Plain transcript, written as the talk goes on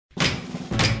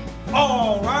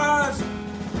All rise.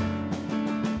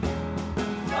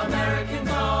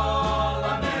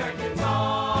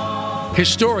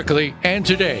 Historically and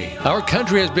today, our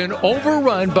country has been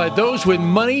overrun by those with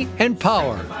money and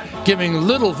power, giving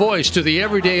little voice to the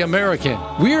everyday American.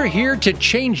 We're here to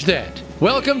change that.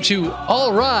 Welcome to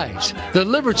All Rise, the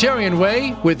Libertarian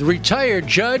Way with retired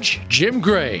Judge Jim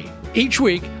Gray. Each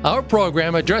week, our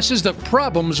program addresses the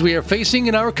problems we are facing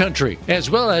in our country, as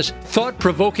well as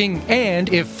thought-provoking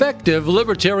and effective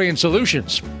libertarian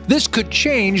solutions. This could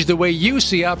change the way you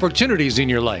see opportunities in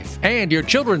your life and your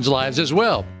children's lives as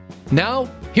well. Now,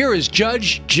 here is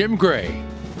Judge Jim Gray.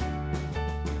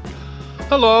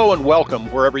 Hello and welcome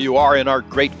wherever you are in our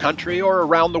great country or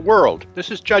around the world.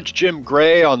 This is Judge Jim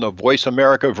Gray on the Voice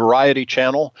America Variety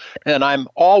Channel, and I'm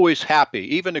always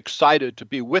happy, even excited to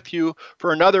be with you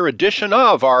for another edition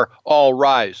of our All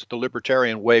Rise, the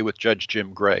Libertarian Way with Judge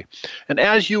Jim Gray. And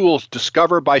as you will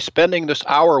discover by spending this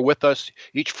hour with us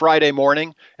each Friday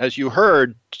morning, as you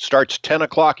heard, starts 10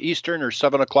 o'clock Eastern or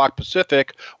 7 o'clock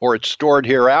Pacific, or it's stored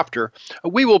hereafter,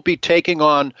 we will be taking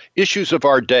on issues of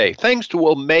our day, things that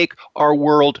will make our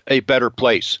world a better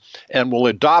place, and will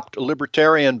adopt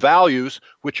libertarian values,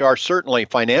 which are certainly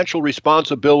financial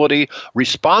responsibility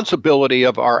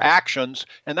of our actions,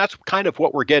 and that's kind of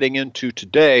what we're getting into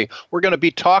today. We're going to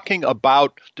be talking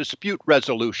about dispute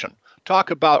resolution.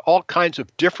 Talk about all kinds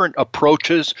of different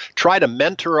approaches, try to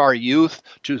mentor our youth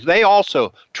to they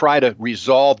also try to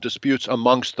resolve disputes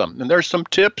amongst them. And there's some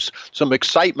tips, some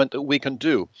excitement that we can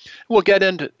do. We'll get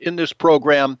into in this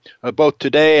program, both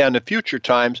today and in future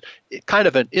times, kind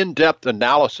of an in-depth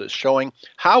analysis showing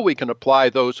how we can apply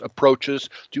those approaches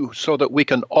so that we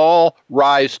can all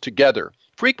rise together.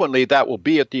 Frequently, that will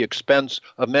be at the expense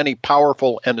of many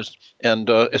powerful and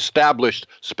established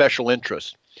special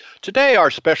interests. Today,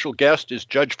 our special guest is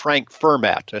Judge Frank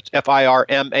Firmat. That's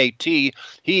F-I-R-M-A-T.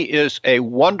 He is a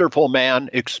wonderful man,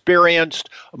 experienced,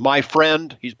 my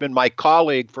friend. He's been my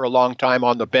colleague for a long time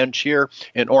on the bench here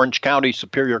in Orange County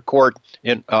Superior Court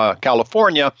in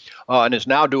California, and is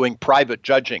now doing private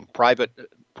judging, private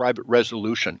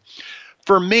resolution.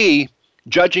 For me,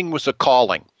 judging was a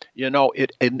calling. You know,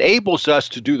 it enables us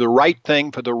to do the right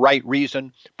thing for the right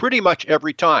reason pretty much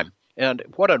every time. And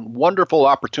what a wonderful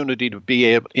opportunity to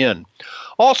be in.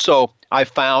 Also, I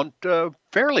found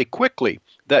fairly quickly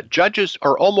that judges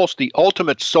are almost the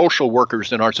ultimate social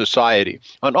workers in our society.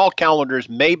 On all calendars,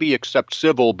 maybe except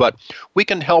civil, but we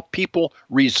can help people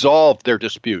resolve their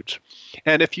disputes.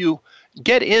 And if you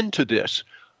get into this,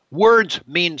 words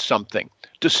mean something.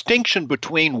 Distinction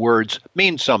between words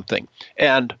means something.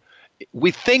 And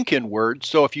we think in words,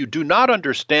 so if you do not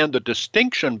understand the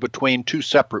distinction between two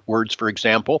separate words, for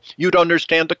example, you'd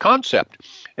understand the concept.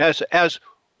 As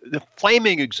the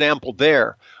flaming example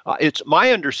there, it's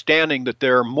my understanding that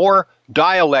there are more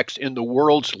dialects in the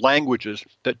world's languages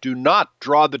that do not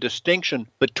draw the distinction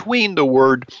between the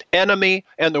word enemy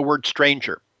and the word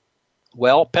stranger.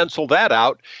 Well, pencil that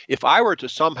out. If I were to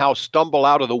somehow stumble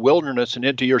out of the wilderness and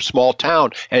into your small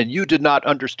town and you did not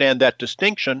understand that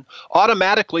distinction,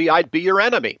 automatically I'd be your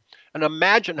enemy. And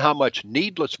imagine how much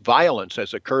needless violence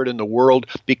has occurred in the world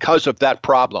because of that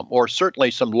problem, or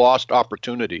certainly some lost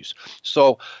opportunities.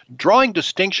 So drawing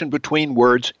distinction between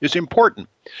words is important.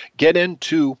 Get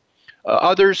into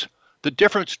others, the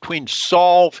difference between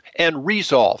solve and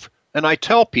resolve. And I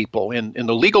tell people in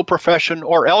the legal profession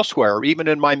or elsewhere, or even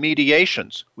in my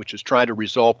mediations, which is trying to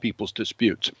resolve people's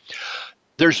disputes,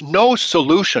 there's no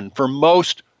solution for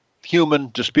most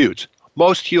human disputes,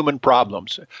 most human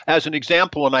problems. As an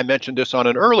example, and I mentioned this on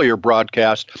an earlier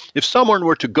broadcast, if someone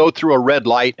were to go through a red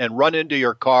light and run into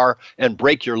your car and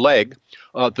break your leg,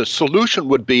 the solution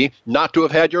would be not to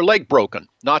have had your leg broken,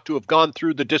 not to have gone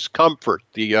through the discomfort,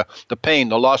 the pain,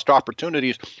 the lost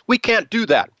opportunities. We can't do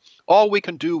that. All we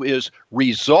can do is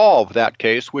resolve that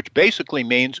case, which basically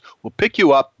means we'll pick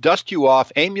you up, dust you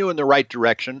off, aim you in the right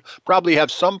direction, probably have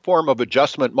some form of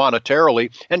adjustment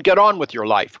monetarily, and get on with your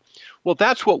life. Well,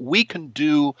 that's what we can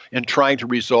do in trying to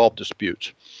resolve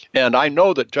disputes. And I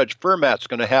know that Judge Firmat's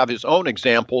going to have his own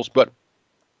examples, but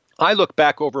I look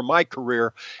back over my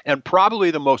career, and probably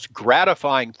the most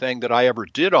gratifying thing that I ever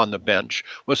did on the bench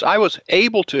was I was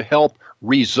able to help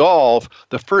resolve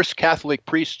the first Catholic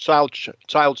priest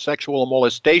child sexual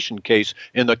molestation case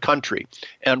in the country.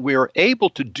 And we were able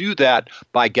to do that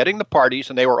by getting the parties,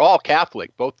 and they were all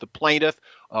Catholic, both the plaintiff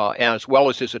as well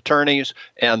as his attorneys,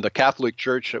 and the Catholic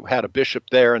Church had a bishop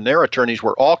there, and their attorneys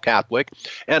were all Catholic.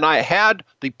 And I had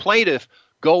the plaintiff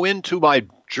go into my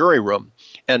jury room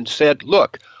and said,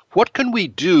 look, what can we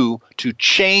do to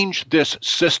change this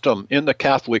system in the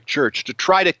Catholic Church to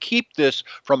try to keep this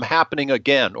from happening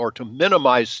again or to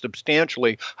minimize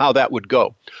substantially how that would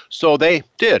go? So they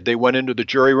did. They went into the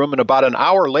jury room, and about an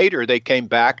hour later, they came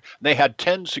back, and they had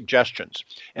 10 suggestions.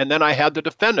 And then I had the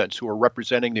defendants who were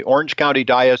representing the Orange County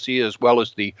Diocese as well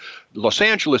as the Los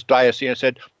Angeles Diocese, and I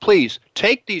said, please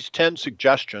take these 10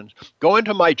 suggestions, go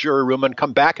into my jury room, and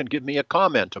come back and give me a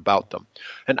comment about them.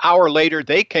 An hour later,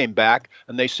 they came back,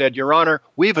 and they said, Your Honor,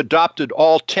 we've adopted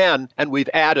all 10, and we've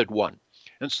added one.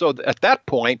 And so at that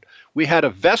point, we had a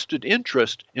vested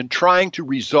interest in trying to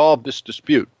resolve this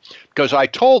dispute, because I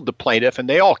told the plaintiff, and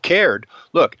they all cared,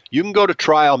 look, you can go to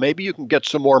trial, maybe you can get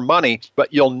some more money,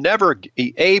 but you'll never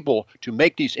be able to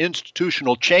make these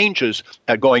institutional changes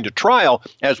at going to trial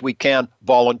as we can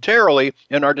voluntarily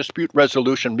in our dispute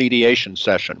resolution mediation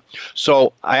session.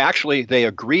 So they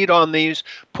agreed on these,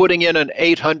 putting in an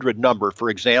 800 number, for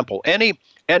example.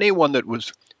 Anyone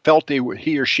that felt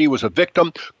he or she was a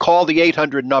victim, call the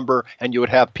 800 number, and you would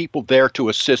have people there to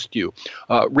assist you.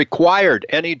 Required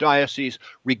any diocese,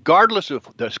 regardless of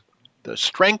the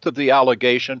strength of the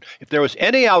allegation, if there was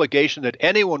any allegation that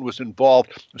anyone was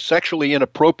involved sexually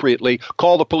inappropriately,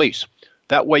 call the police.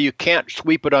 That way you can't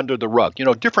sweep it under the rug.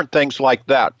 Different things like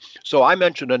that. So I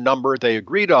mentioned a number, they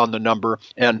agreed on the number,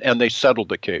 and they settled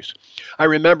the case. I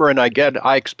remember, and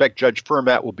I expect Judge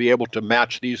Fermat will be able to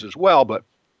match these as well, but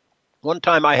one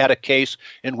time I had a case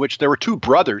in which there were two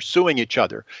brothers suing each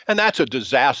other, and that's a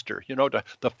disaster.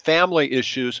 The family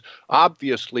issues,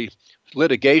 obviously,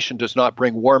 litigation does not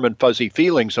bring warm and fuzzy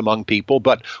feelings among people,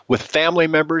 but with family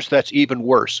members, that's even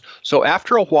worse. So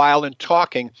after a while in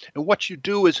talking, and what you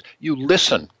do is you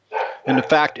listen. And in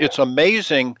fact, it's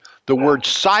amazing, the word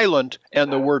silent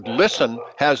and the word listen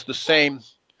has the same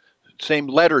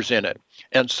letters in it.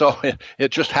 And so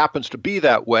it just happens to be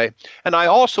that way. And I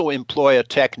also employ a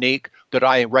technique that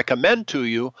I recommend to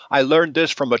you. I learned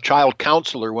this from a child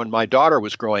counselor when my daughter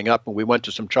was growing up, and we went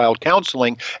to some child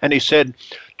counseling, and he said,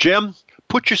 Jim,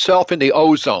 put yourself in the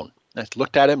O zone. I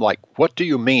looked at him like, what do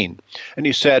you mean? And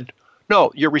he said,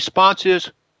 no, your response is,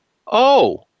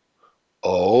 oh,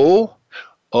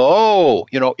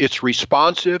 it's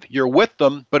responsive, you're with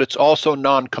them, but it's also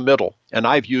non-committal. And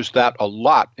I've used that a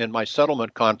lot in my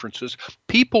settlement conferences.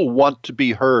 People want to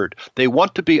be heard. They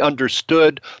want to be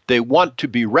understood. They want to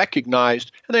be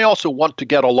recognized. And they also want to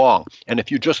get along. And if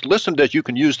you just listen to it, you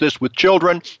can use this with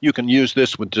children. You can use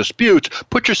this with disputes.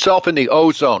 Put yourself in the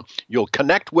O zone. You'll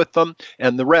connect with them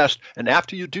and the rest. And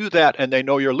after you do that and they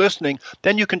know you're listening,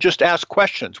 then you can just ask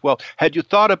questions. Well, had you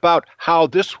thought about how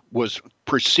this was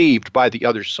perceived by the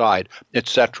other side,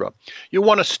 etc.? You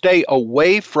want to stay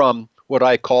away from what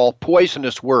I call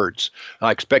poisonous words.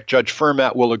 I expect Judge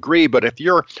Fermat will agree, but if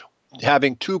you're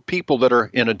having two people that are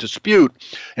in a dispute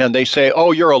and they say,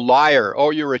 oh, you're a liar, oh,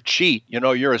 you're a cheat,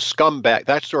 you're a scumbag,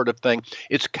 that sort of thing,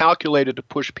 it's calculated to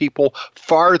push people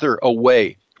farther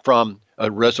away from a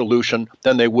resolution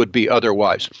than they would be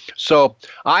otherwise. So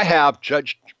I have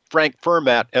Judge Frank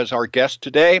Fermat as our guest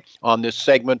today on this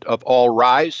segment of All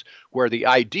Rise, where the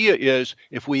idea is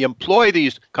if we employ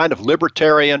these kind of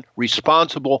libertarian,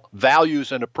 responsible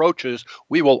values and approaches,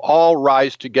 we will all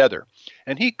rise together.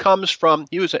 And he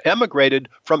was emigrated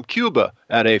from Cuba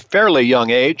at a fairly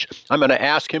young age. I'm going to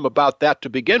ask him about that to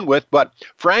begin with. But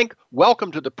Frank,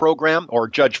 welcome to the program, or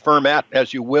Judge Fermat,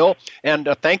 as you will. And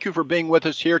thank you for being with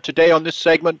us here today on this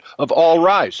segment of All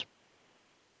Rise.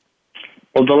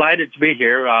 Well, delighted to be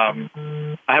here. I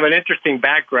have an interesting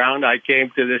background. I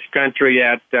came to this country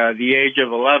at the age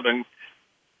of 11.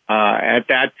 At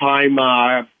that time,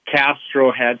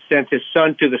 Castro had sent his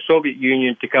son to the Soviet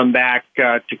Union to come back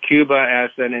to Cuba as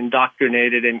an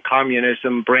indoctrinated in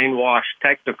communism, brainwashed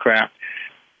technocrat.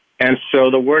 And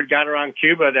so the word got around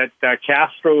Cuba that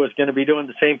Castro was going to be doing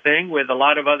the same thing with a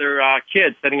lot of other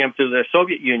kids, sending them to the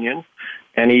Soviet Union.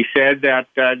 And he said that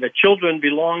the children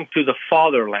belong to the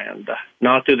fatherland,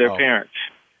 not to their parents.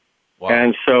 Wow.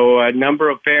 And so a number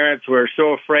of parents were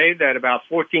so afraid that about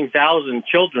 14,000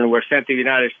 children were sent to the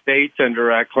United States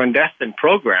under a clandestine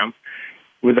program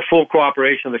with the full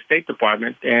cooperation of the State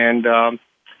Department. And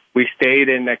we stayed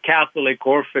in the Catholic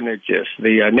orphanages.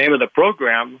 The name of the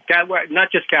program,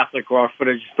 not just Catholic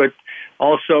orphanages, but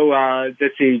also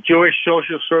the Jewish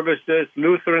social services,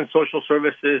 Lutheran social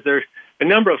services. There's a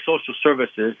number of social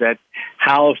services that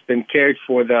housed and cared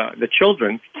for the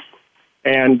children.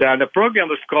 And the program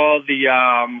was called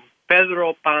the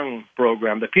Pedro Pan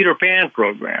program, the Peter Pan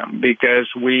program, because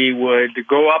we would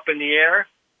go up in the air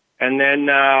and then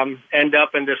end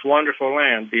up in this wonderful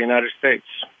land, the United States.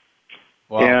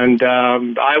 Wow. And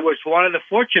I was one of the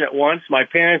fortunate ones. My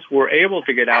parents were able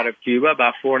to get out of Cuba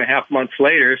about 4.5 months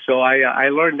later, so I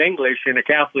learned English in a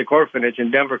Catholic orphanage in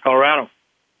Denver, Colorado.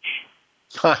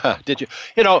 Did you?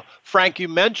 You know, Frank, you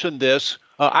mentioned this.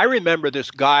 I remember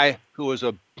this guy who was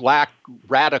a black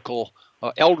radical,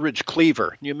 Eldridge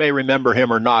Cleaver. You may remember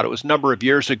him or not. It was a number of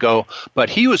years ago, but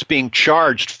he was being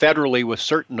charged federally with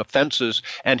certain offenses,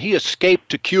 and he escaped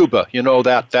to Cuba, you know,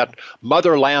 that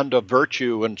motherland of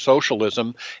virtue and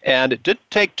socialism. And it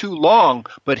didn't take too long,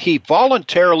 but he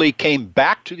voluntarily came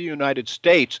back to the United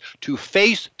States to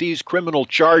face these criminal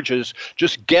charges,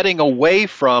 just getting away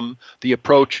from the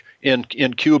approach in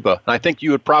Cuba. And I think you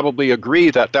would probably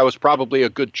agree that that was probably a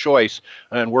good choice,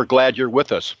 and we're glad you're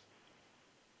with us.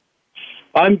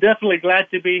 I'm definitely glad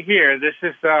to be here. This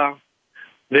is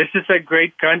a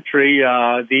great country.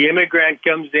 The immigrant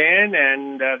comes in,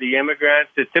 and the immigrant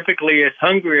typically is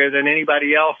hungrier than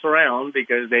anybody else around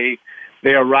because they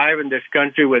arrive in this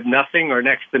country with nothing or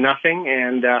next to nothing,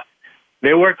 and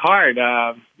they work hard,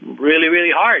 really,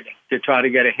 really hard to try to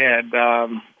get ahead.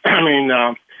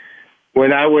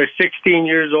 When I was 16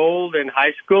 years old in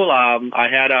high school, I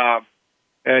had a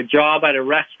job at a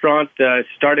restaurant.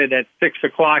 Started at 6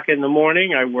 o'clock in the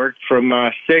morning. I worked from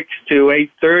 6 to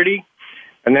 8:30,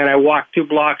 and then I walked 2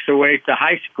 blocks away to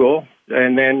high school.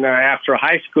 And then after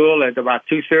high school, at about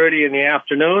 2:30 in the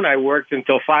afternoon, I worked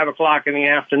until 5 o'clock in the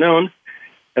afternoon.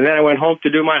 And then I went home to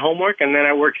do my homework, and then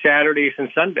I worked Saturdays and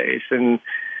Sundays. And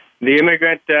the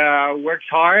immigrant works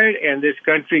hard, and this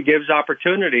country gives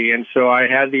opportunity. And so I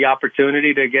had the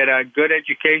opportunity to get a good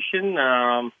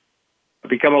education,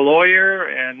 become a lawyer,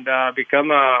 and become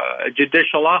a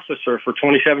judicial officer for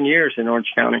 27 years in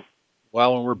Orange County.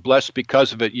 Well, and we're blessed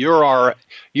because of it. You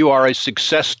are a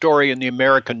success story in the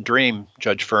American dream,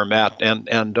 Judge Fermat,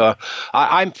 and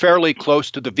I'm fairly close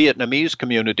to the Vietnamese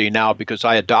community now because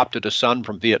I adopted a son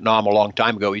from Vietnam a long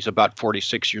time ago. He's about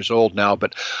 46 years old now,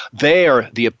 but they are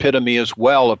the epitome as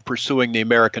well of pursuing the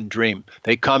American dream.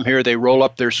 They come here, they roll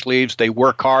up their sleeves, they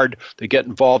work hard, they get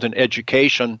involved in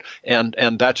education, and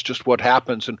that's just what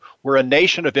happens. And we're a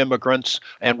nation of immigrants,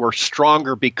 and we're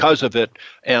stronger because of it,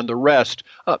 and the rest.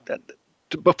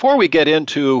 Before we get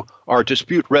into our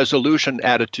dispute resolution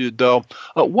attitude, though,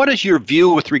 what is your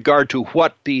view with regard to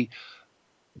what the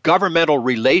governmental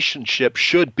relationship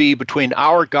should be between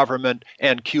our government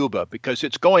and Cuba? Because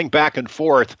it's going back and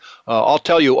forth. I'll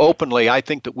tell you openly, I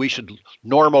think that we should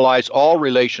normalize all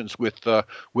relations with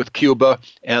Cuba,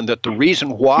 and that the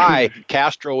reason why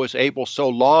Castro was able so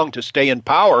long to stay in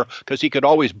power, because he could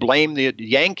always blame the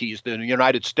Yankees, the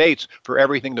United States, for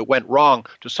everything that went wrong.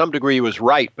 To some degree, he was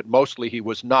right, but mostly he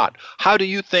was not. How do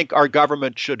you think our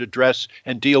government should address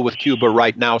and deal with Cuba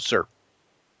right now, sir?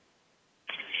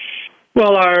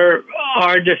 Well,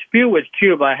 our dispute with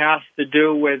Cuba has to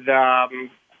do with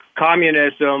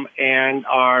communism and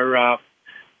our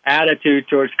attitude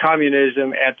towards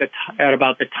communism at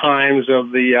about the times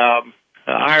of the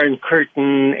Iron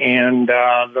Curtain and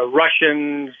the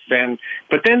Russians,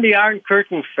 but then the Iron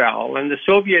Curtain fell and the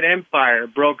Soviet Empire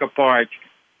broke apart,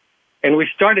 and we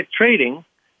started trading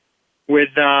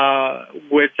with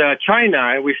China,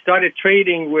 and we started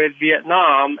trading with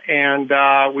Vietnam, and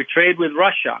we trade with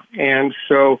Russia. And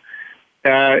so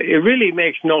it really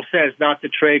makes no sense not to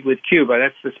trade with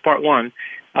Cuba. That's part one.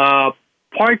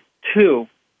 Part two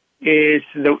is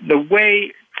the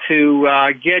way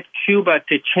to get Cuba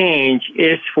to change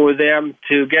is for them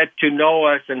to get to know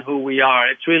us and who we are.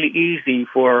 It's really easy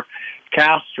for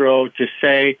Castro to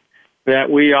say that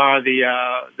we are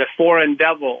the foreign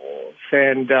devils,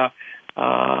 and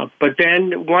but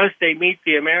then once they meet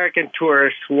the American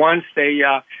tourists, once they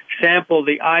sample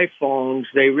the iPhones,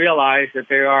 they realize that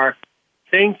there are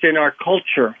things in our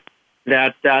culture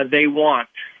that they want,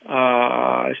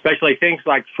 especially things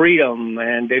like freedom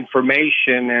and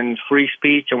information and free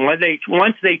speech. And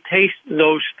once they taste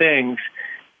those things,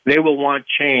 they will want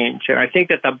change. And I think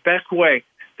that the best way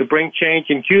to bring change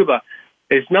in Cuba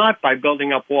is not by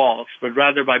building up walls, but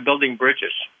rather by building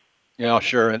bridges. Yeah,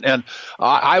 sure. And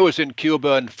I was in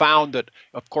Cuba and found that,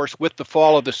 of course, with the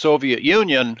fall of the Soviet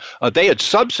Union, they had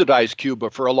subsidized Cuba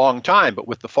for a long time. But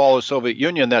with the fall of the Soviet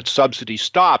Union, that subsidy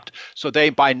stopped. So they,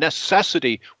 by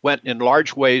necessity, went in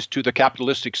large ways to the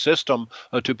capitalistic system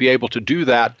to be able to do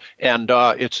that. And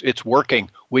it's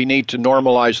working. We need to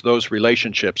normalize those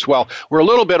relationships. Well, we're a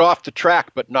little bit off the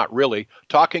track, but not really.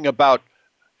 Talking about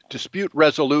dispute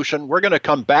resolution. We're going to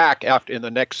come back in the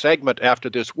next segment after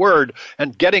this word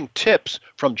and getting tips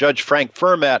from Judge Frank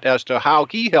Fermat as to how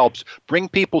he helps bring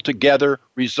people together,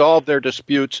 resolve their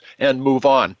disputes, and move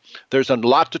on. There's a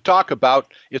lot to talk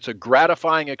about. It's a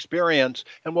gratifying experience,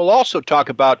 and we'll also talk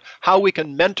about how we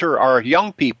can mentor our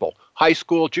young people, high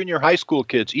school, junior high school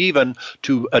kids, even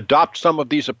to adopt some of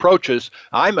these approaches.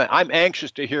 I'm anxious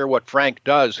to hear what Frank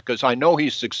does because I know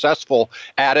he's successful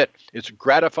at it. It's a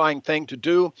gratifying thing to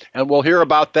do, and we'll hear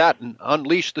about that and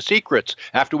unleash the secrets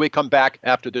after we come back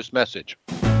after this message.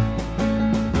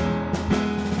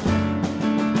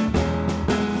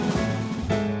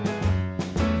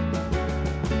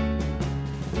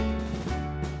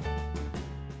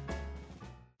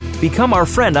 Become our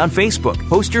friend on Facebook.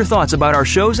 Post your thoughts about our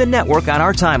shows and network on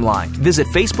our timeline. Visit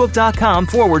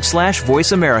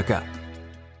facebook.com/Voice America.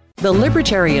 The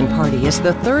Libertarian Party is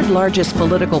the third largest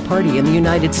political party in the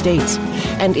United States,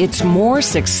 and it's more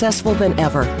successful than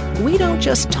ever. We don't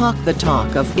just talk the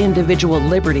talk of individual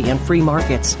liberty and free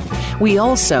markets. We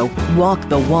also walk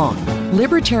the walk.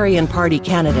 Libertarian Party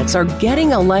candidates are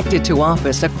getting elected to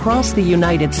office across the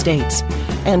United States,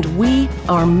 and we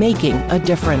are making a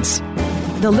difference.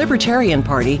 The Libertarian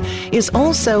Party is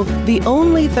also the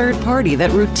only third party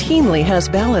that routinely has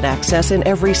ballot access in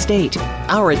every state.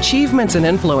 Our achievements and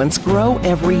influence grow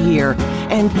every year,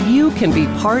 and you can be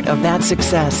part of that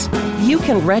success. You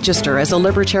can register as a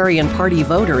Libertarian Party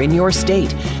voter in your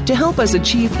state to help us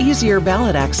achieve easier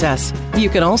ballot access. You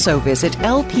can also visit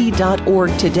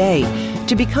lp.org today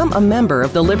to become a member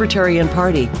of the Libertarian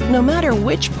Party, no matter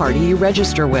which party you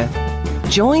register with.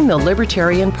 Join the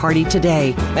Libertarian Party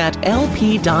today at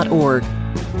lp.org.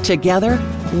 Together,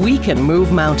 we can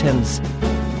move mountains.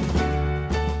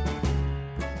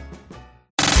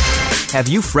 Have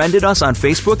you friended us on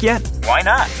Facebook yet? Why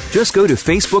not? Just go to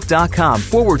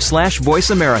facebook.com/Voice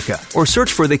America or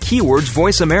search for the keywords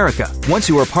Voice America. Once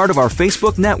you are part of our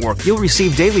Facebook network, you'll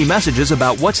receive daily messages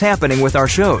about what's happening with our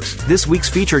shows, this week's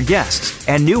featured guests,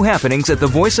 and new happenings at the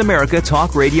Voice America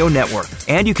Talk Radio Network.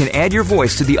 And you can add your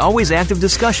voice to the always active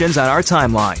discussions on our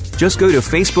timeline. Just go to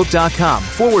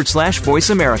facebook.com/Voice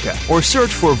America or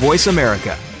search for Voice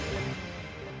America.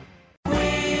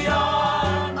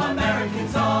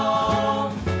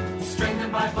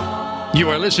 You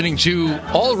are listening to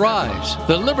All Rise,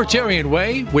 the Libertarian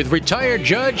Way with retired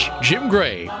Judge Jim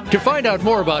Gray. To find out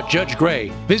more about Judge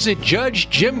Gray, visit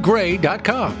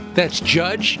judgejimgray.com. That's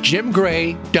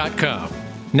judgejimgray.com.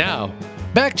 Now,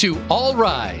 back to All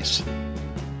Rise.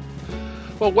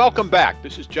 Well, welcome back.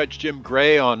 This is Judge Jim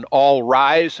Gray on All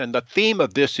Rise, and the theme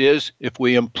of this is if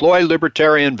we employ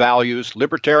libertarian values,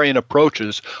 libertarian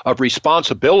approaches of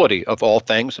responsibility of all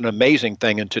things, an amazing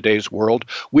thing in today's world,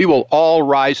 we will all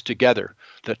rise together.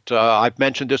 That I've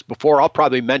mentioned this before. I'll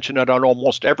probably mention it on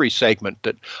almost every segment,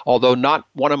 that although not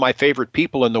one of my favorite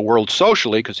people in the world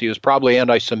socially, because he was probably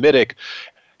anti-Semitic,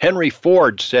 Henry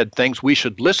Ford said things we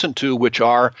should listen to, which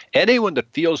are anyone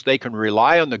that feels they can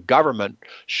rely on the government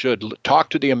should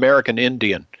talk to the American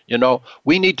Indian. You know,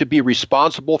 we need to be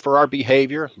responsible for our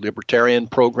behavior. Libertarian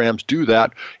programs do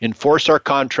that. Enforce our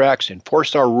contracts,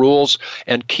 enforce our rules,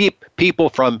 and keep people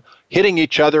from hitting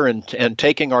each other and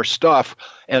taking our stuff.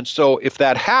 And so if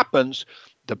that happens,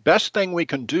 the best thing we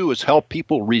can do is help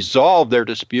people resolve their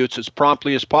disputes as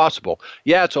promptly as possible.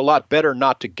 Yeah, it's a lot better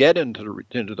not to get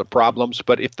into the problems,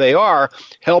 but if they are,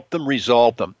 help them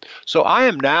resolve them. So I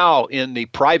am now in the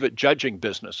private judging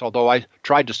business, although I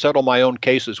tried to settle my own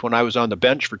cases when I was on the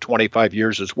bench for 25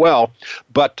 years as well.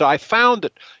 But I found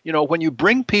that, you know, when you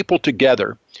bring people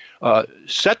together,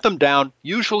 set them down,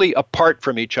 usually apart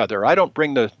from each other. I don't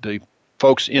bring the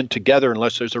folks in together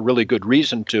unless there's a really good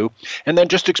reason to, and then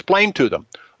just explain to them.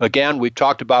 Again, we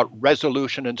talked about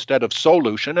resolution instead of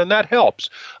solution, and that helps.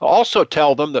 Also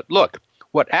tell them that, look,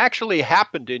 what actually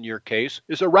happened in your case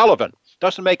is irrelevant.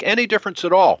 Doesn't make any difference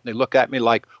at all. They look at me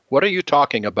like, what are you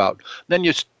talking about? Then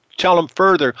you tell them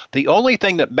further, the only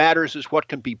thing that matters is what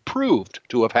can be proved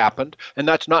to have happened, and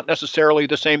that's not necessarily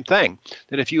the same thing.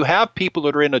 That if you have people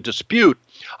that are in a dispute,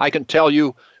 I can tell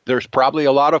you there's probably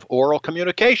a lot of oral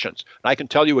communications. And I can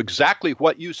tell you exactly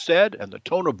what you said and the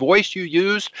tone of voice you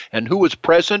used and who was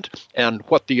present and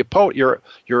what the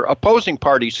your opposing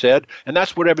party said, and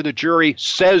that's whatever the jury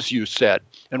says you said.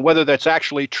 And whether that's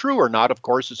actually true or not, of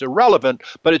course, is irrelevant,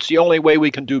 but it's the only way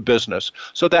we can do business.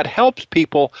 So that helps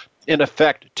people, in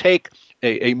effect, take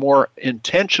a more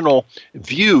intentional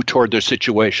view toward their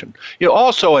situation. You know,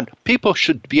 also, and people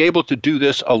should be able to do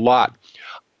this a lot,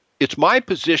 it's my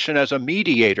position as a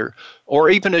mediator or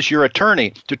even as your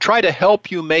attorney to try to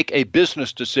help you make a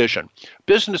business decision.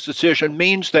 Business decision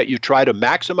means that you try to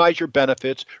maximize your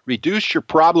benefits, reduce your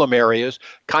problem areas,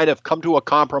 kind of come to a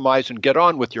compromise and get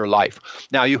on with your life.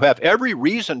 Now, you have every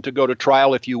reason to go to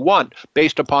trial if you want,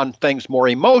 based upon things more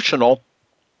emotional.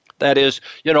 That is,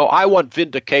 I want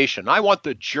vindication. I want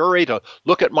the jury to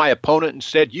look at my opponent and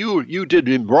said, you did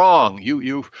him wrong.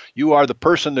 You are the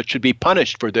person that should be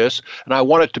punished for this. And I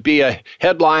want it to be a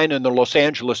headline in the Los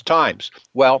Angeles Times.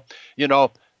 Well,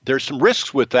 there's some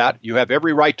risks with that. You have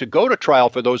every right to go to trial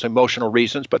for those emotional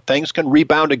reasons, but things can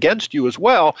rebound against you as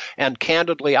well. And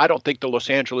candidly, I don't think the Los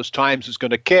Angeles Times is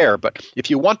going to care. But if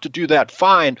you want to do that,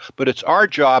 fine. But it's our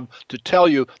job to tell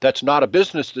you that's not a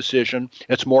business decision.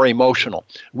 It's more emotional.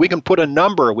 We can put a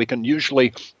number. We can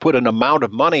usually put an amount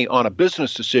of money on a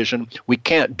business decision. We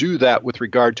can't do that with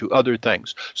regard to other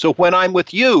things. So when I'm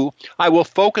with you, I will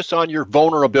focus on your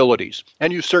vulnerabilities.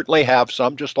 And you certainly have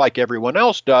some, just like everyone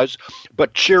else does.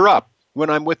 But cheer up. When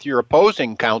I'm with your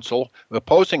opposing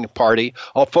party,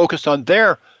 I'll focus on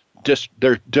their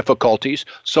difficulties.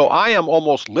 So I am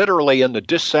almost literally in the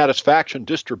dissatisfaction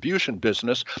distribution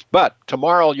business, but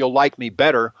tomorrow you'll like me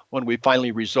better when we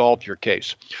finally resolve your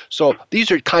case. So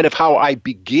these are kind of how I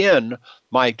begin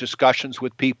my discussions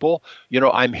with people.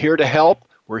 I'm here to help.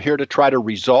 We're here to try to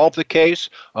resolve the case,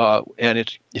 and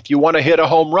if you want to hit a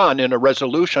home run in a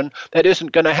resolution, that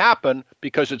isn't going to happen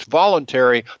because it's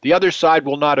voluntary. The other side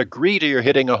will not agree to your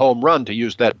hitting a home run, to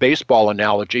use that baseball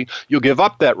analogy. You'll give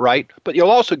up that right, but you'll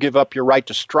also give up your right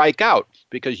to strike out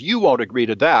because you won't agree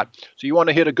to that. So you want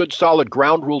to hit a good solid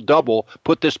ground rule double,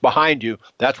 put this behind you.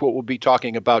 That's what we'll be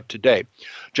talking about today.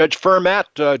 Judge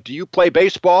Fermat, do you play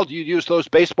baseball? Do you use those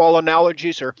baseball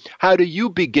analogies? Or how do you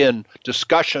begin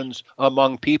discussions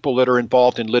among people that are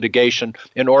involved in litigation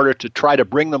in order to try to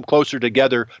bring them closer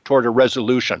together toward a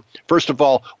resolution? First of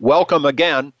all, welcome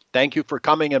again. Thank you for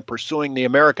coming and pursuing the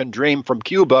American dream from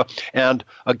Cuba. And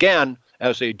again,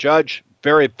 as a judge,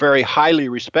 very, very highly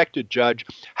respected judge,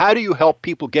 how do you help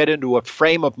people get into a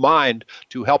frame of mind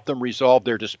to help them resolve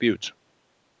their disputes?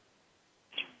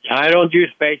 I don't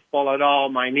use baseball at all.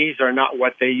 My knees are not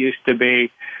what they used to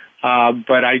be.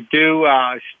 But I do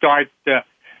start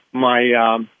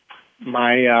my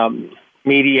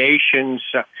mediations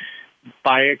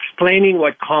by explaining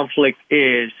what conflict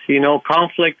is.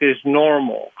 Conflict is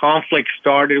normal. Conflict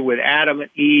started with Adam and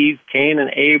Eve, Cain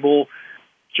and Abel,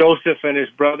 Joseph and his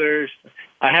brothers.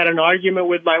 I had an argument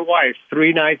with my wife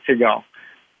 3 nights ago.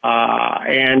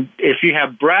 And if you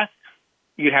have breath,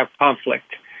 you have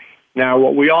conflict. Now,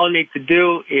 what we all need to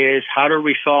do is how to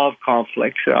resolve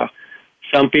conflicts.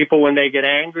 Some people, when they get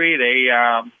angry, they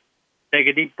take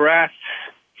a deep breath,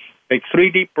 take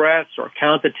 3 deep breaths or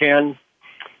count to 10.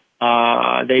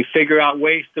 They figure out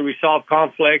ways to resolve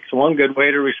conflicts. One good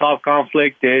way to resolve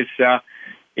conflict is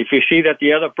if you see that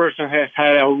the other person has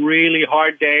had a really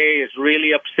hard day, is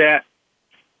really upset,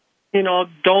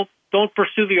 don't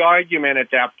pursue the argument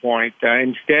at that point.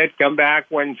 Instead, come back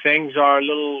when things are a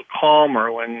little calmer,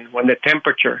 when the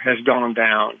temperature has gone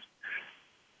down.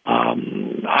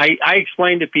 I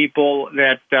explain to people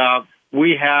that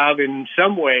we have, in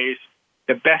some ways,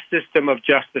 the best system of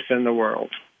justice in the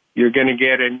world. You're going to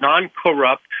get a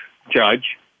non-corrupt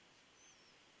judge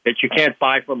that you can't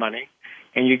buy for money,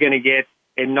 and you're going to get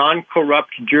a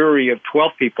non-corrupt jury of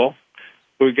 12 people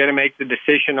who are going to make the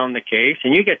decision on the case,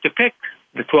 and you get to pick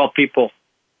the 12 people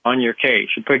on your case.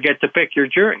 You get to pick your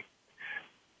jury.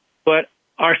 But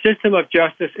our system of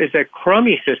justice is a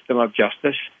crummy system of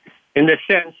justice in the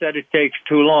sense that it takes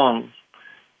too long.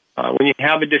 When you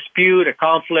have a dispute, a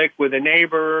conflict with a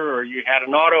neighbor, or you had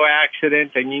an auto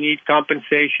accident and you need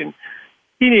compensation,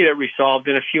 you need it resolved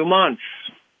in a few months,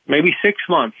 maybe 6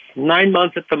 months, 9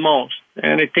 months at the most,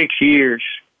 and it takes years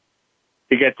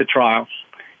to get to trial.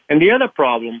 And the other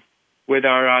problem with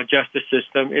our justice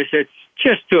system is it's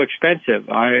just too expensive.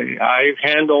 I've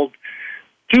handled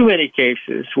too many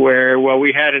cases where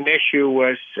we had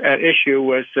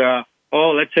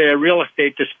let's say a real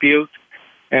estate dispute,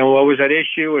 and what was at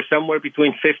issue was somewhere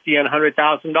between $50,000 and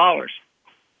 $100,000.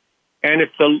 And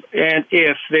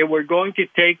if they were going to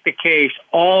take the case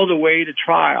all the way to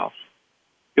trial,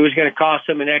 it was going to cost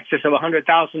them in excess of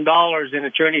 $100,000 in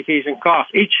attorney fees and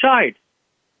costs, each side,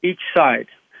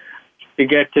 to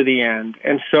get to the end.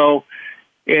 And so,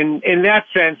 in that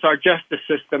sense, our justice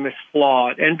system is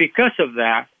flawed. And because of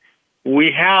that,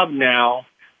 we have now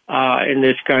in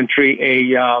this country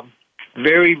a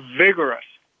very vigorous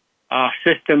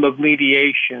system of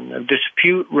mediation, of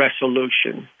dispute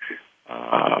resolution,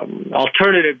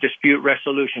 alternative dispute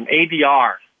resolution,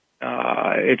 ADR,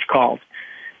 it's called.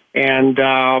 And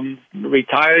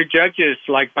retired judges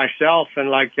like myself and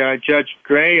like Judge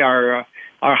Gray are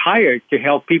hired to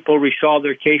help people resolve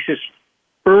their cases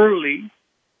early,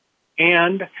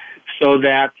 and so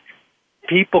that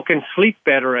people can sleep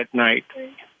better at night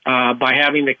by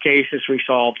having the cases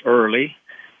resolved early,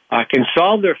 can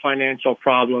solve their financial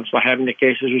problems by having the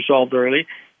cases resolved early,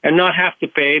 and not have to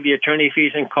pay the attorney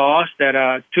fees and costs that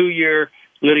a 2-year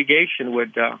litigation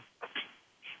would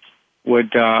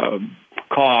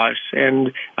cause.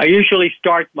 And I usually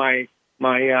start my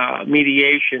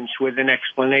mediations with an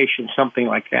explanation, something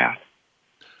like that.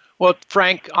 Well,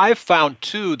 Frank, I've found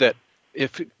too that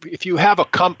if you have a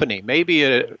company, maybe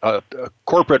a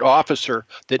corporate officer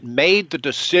that made the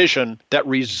decision that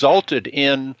resulted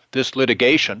in this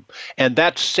litigation, and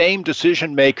that same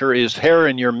decision maker is here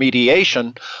in your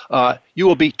mediation, you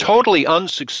will be totally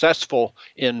unsuccessful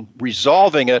in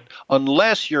resolving it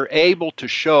unless you're able to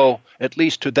show, at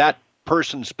least to that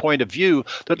person's point of view,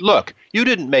 that, look, you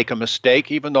didn't make a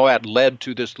mistake, even though that led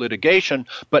to this litigation,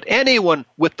 but anyone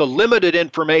with the limited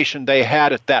information they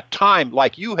had at that time,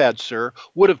 like you had, sir,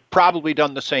 would have probably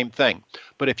done the same thing.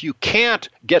 But if you can't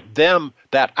get them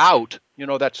that out,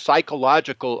 that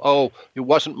psychological, oh, it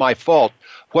wasn't my fault,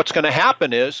 what's going to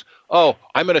happen is, oh,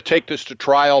 I'm going to take this to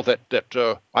trial that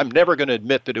I'm never going to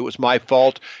admit that it was my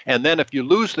fault. And then if you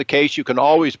lose the case, you can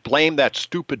always blame that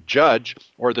stupid judge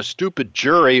or the stupid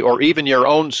jury or even your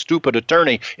own stupid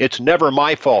attorney. It's never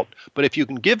my fault. But if you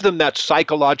can give them that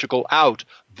psychological out,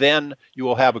 then you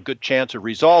will have a good chance of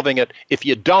resolving it. If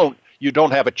you don't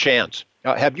have a chance.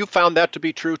 Have you found that to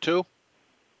be true too?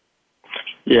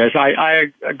 Yes,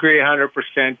 I agree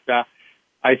 100%.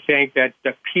 I think that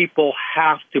the people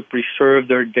have to preserve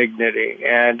their dignity.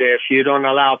 And if you don't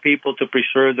allow people to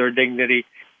preserve their dignity,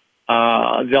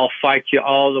 they'll fight you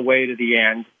all the way to the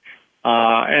end.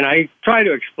 And I try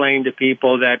to explain to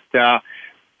people that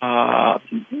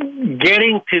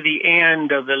getting to the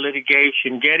end of the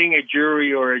litigation, getting a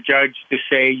jury or a judge to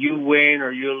say you win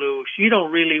or you lose, you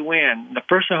don't really win. The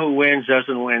person who wins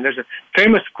doesn't win. There's a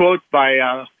famous quote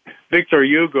by Victor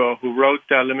Hugo, who wrote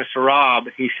Les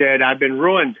Miserables. He said, "I've been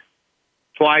ruined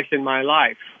twice in my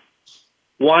life.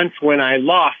 Once when I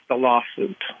lost a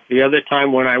lawsuit, the other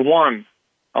time when I won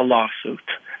a lawsuit.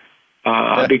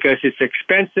 Because it's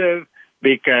expensive,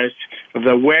 because of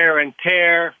the wear and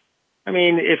tear." I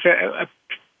mean, if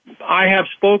I have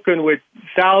spoken with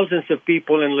thousands of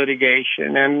people in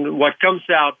litigation, and what comes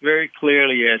out very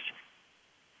clearly is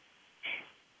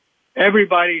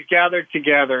everybody's gathered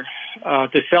together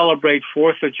to celebrate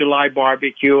 4th of July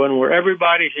barbecue, and where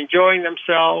everybody's enjoying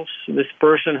themselves. This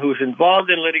person who's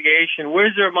involved in litigation,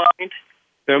 where's their mind?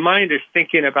 Their mind is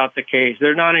thinking about the case.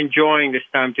 They're not enjoying this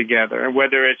time together. And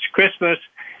whether it's Christmas,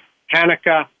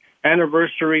 Hanukkah,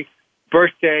 anniversary,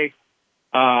 birthday,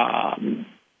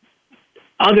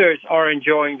 others are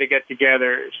enjoying the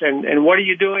get-togethers. And what are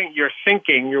you doing? You're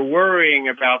thinking, you're worrying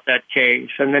about that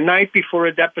case. And the night before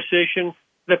a deposition,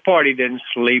 the party didn't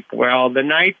sleep well. The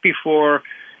night before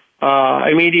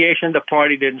a mediation, the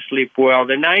party didn't sleep well.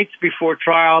 The nights before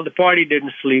trial, the party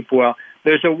didn't sleep well.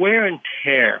 There's a wear and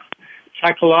tear,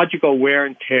 psychological wear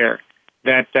and tear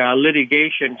that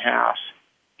litigation has.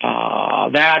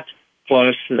 That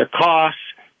plus the costs,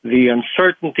 the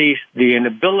uncertainties, the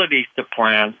inabilities to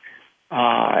plan,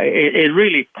 it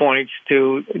really points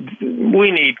to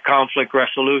we need conflict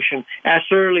resolution as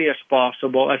early as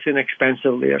possible, as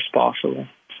inexpensively as possible.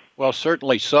 Well,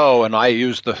 certainly so, and I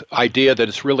use the idea that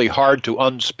it's really hard to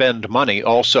unspend money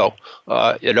also.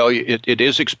 It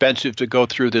is expensive to go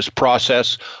through this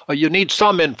process. You need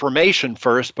some information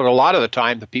first, but a lot of the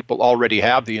time the people already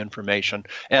have the information.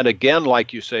 And again,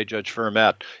 like you say, Judge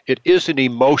Vermette, it is an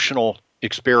emotional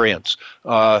experience.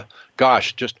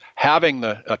 Just having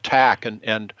the attack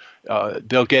and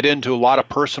they'll get into a lot of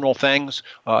personal things.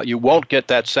 You won't get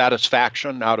that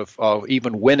satisfaction out of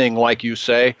even winning, like you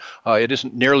say. It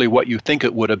isn't nearly what you think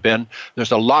it would have been.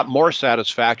 There's a lot more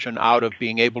satisfaction out of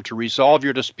being able to resolve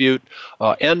your dispute,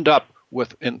 end up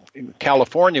with, in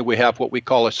California, we have what we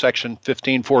call a Section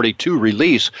 1542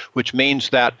 release, which means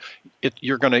that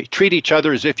you're going to treat each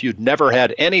other as if you'd never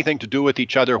had anything to do with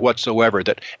each other whatsoever,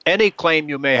 that any claim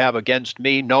you may have against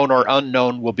me, known or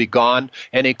unknown, will be gone.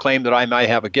 Any claim that I might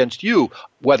have against you,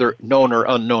 whether known or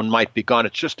unknown, might be gone.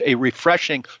 It's just a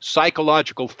refreshing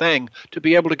psychological thing to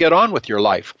be able to get on with your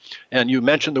life. And you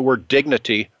mentioned the word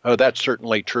dignity. That's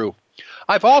certainly true.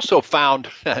 I've also found,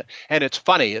 and it's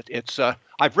funny,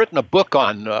 I've written a book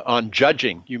on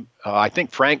judging. I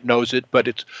think Frank knows it, but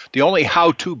it's the only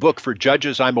how-to book for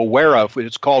judges I'm aware of.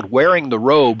 It's called Wearing the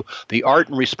Robe: The Art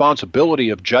and Responsibility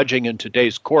of Judging in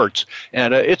Today's Courts,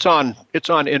 and it's on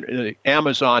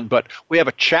Amazon. But we have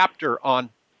a chapter on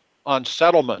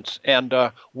settlements. And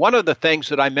one of the things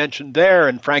that I mentioned there,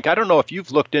 and Frank, I don't know if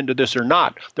you've looked into this or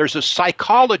not, there's a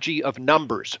psychology of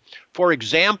numbers. For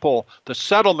example, the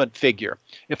settlement figure.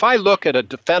 If I look at a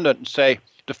defendant and say,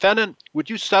 defendant, would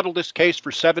you settle this case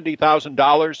for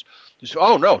 $70,000? You say,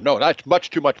 oh, no, that's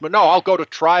much too much. But no, I'll go to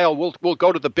trial. We'll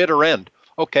go to the bitter end.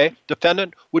 Okay,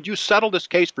 defendant, would you settle this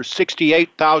case for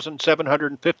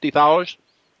 $68,750?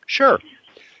 Sure.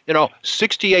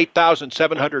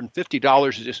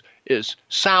 $68,750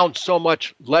 sounds so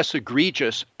much less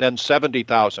egregious than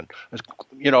 $70,000.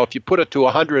 If you put it to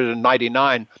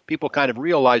 $199, people kind of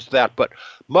realize that. But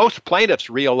most plaintiffs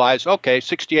realize, okay,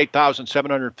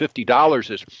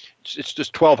 $68,750 it's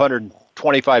just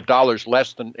 $1,225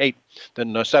 less than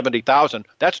 $70,000.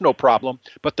 That's no problem.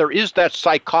 But there is that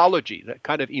psychology, that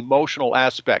kind of emotional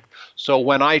aspect. So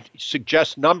when I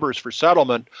suggest numbers for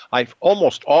settlement, I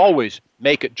almost always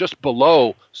make it just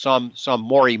below some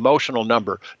more emotional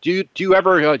number. Do you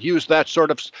ever use that sort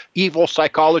of evil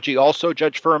psychology also,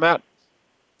 Judge Fermat?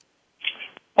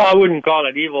 Well, I wouldn't call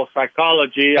it evil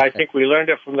psychology. I think we learned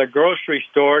it from the grocery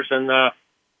stores and the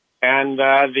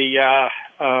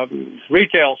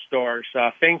retail stores.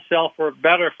 Things sell for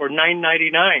better for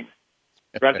 $9.99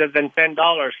 rather than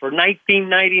 $10, for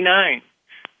 $19.99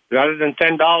 rather than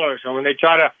 $10. And when they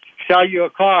try to sell you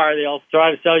a car, they'll try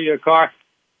to sell you a car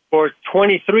for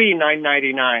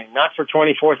 $23,999, not for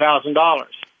 $24,000.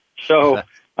 So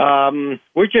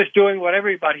we're just doing what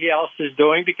everybody else is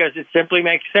doing because it simply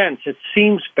makes sense. It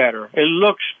seems better. It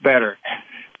looks better.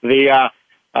 The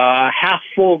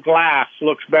half-full glass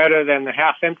looks better than the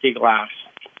half-empty glass.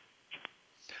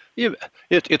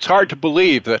 It's hard to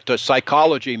believe that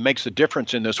psychology makes a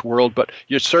difference in this world, but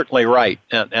you're certainly right.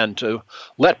 And to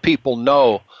let people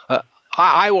know,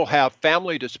 I will have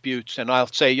family disputes, and I'll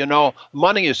say,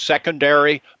 money is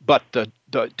secondary, but the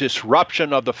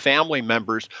disruption of the family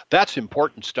members, that's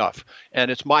important stuff.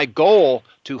 And it's my goal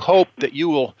to hope that you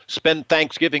will spend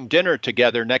Thanksgiving dinner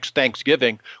together next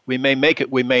Thanksgiving. We may make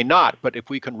it, we may not, but if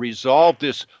we can resolve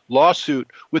this lawsuit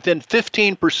within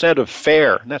 15% of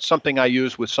fair, and that's something I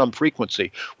use with some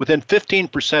frequency, within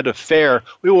 15% of fair,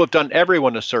 we will have done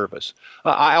everyone a service.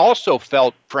 I also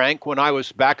felt, Frank, when I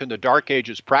was back in the dark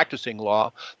ages practicing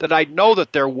law, that I know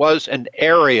that there was an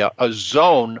area, a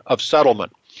zone of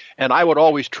settlement. And I would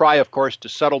always try, of course, to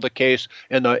settle the case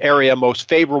in the area most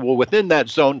favorable within that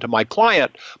zone to my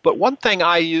client. But one thing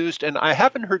I used, and I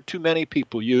haven't heard too many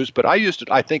people use, but I used it,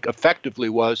 I think, effectively,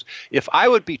 was if I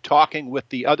would be talking with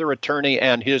the other attorney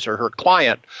and his or her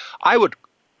client, I would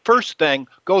first thing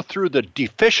go through the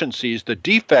deficiencies, the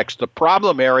defects, the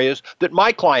problem areas that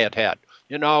my client had.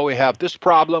 We have this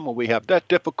problem, and we have that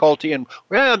difficulty, and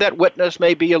that witness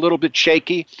may be a little bit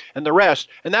shaky, and the rest.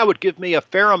 And that would give me a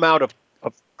fair amount of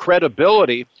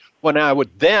credibility when I would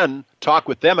then talk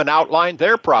with them and outline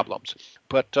their problems.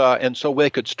 But and so they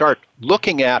could start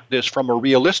looking at this from a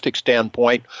realistic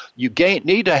standpoint. You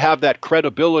need to have that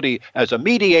credibility as a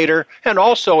mediator and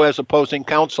also as opposing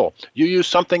counsel. You use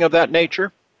something of that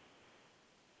nature?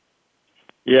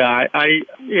 Yeah,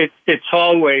 it's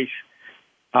always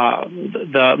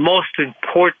the most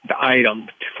important item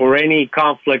for any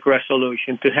conflict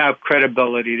resolution to have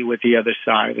credibility with the other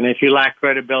side. And if you lack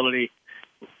credibility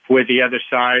with the other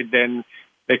side, then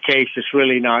the case is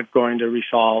really not going to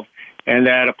resolve. And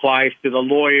that applies to the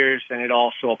lawyers, and it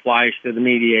also applies to the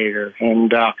mediator.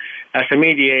 And as a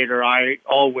mediator, I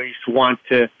always want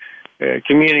to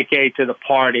communicate to the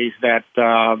parties that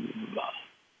I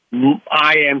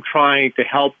am trying to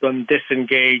help them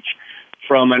disengage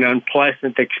from an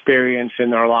unpleasant experience in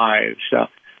their lives.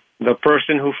 The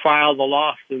person who filed the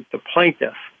lawsuit, the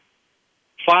plaintiff,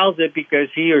 files it because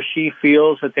he or she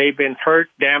feels that they've been hurt,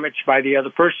 damaged by the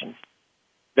other person.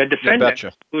 The defendant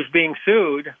who's being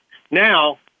sued,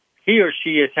 now he or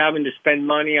she is having to spend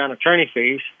money on attorney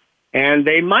fees, and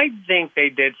they might think they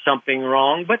did something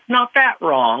wrong, but not that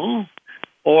wrong,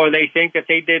 or they think that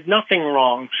they did nothing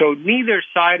wrong. So neither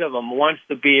side of them wants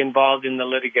to be involved in the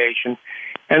litigation,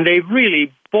 and they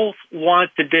really both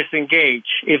want to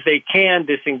disengage, if they can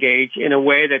disengage, in a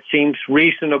way that seems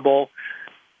reasonable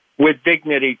with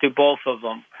dignity to both of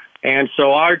them. And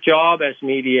so our job as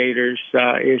mediators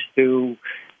is to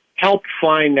help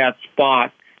find that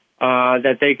spot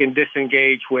that they can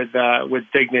disengage with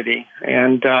dignity.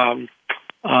 And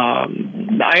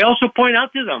I also point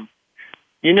out to them,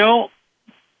 the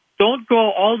don't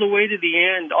go all the way to the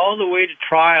end, all the way to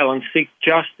trial and seek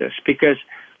justice, because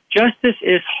justice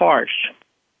is harsh.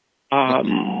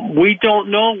 We don't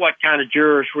know what kind of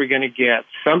jurors we're going to get.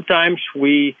 Sometimes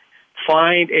we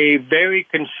find a very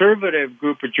conservative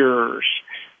group of jurors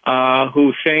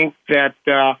who think that,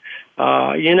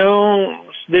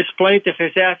 this plaintiff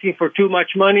is asking for too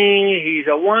much money, he's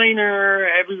a whiner,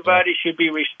 everybody should be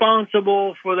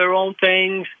responsible for their own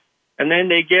things, and then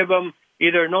they give them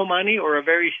either no money or a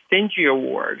very stingy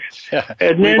award.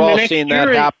 And we've all seen that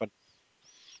happen.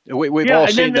 We've all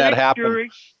seen that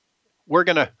happen. We're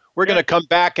gonna come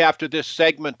back after this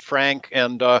segment, Frank,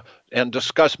 and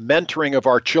discuss mentoring of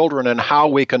our children and how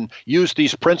we can use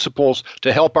these principles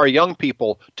to help our young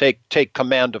people take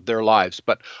command of their lives.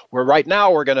 But right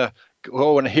now we're gonna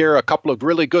go and hear a couple of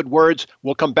really good words.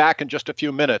 We'll come back in just a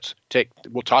few minutes.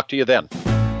 We'll talk to you then.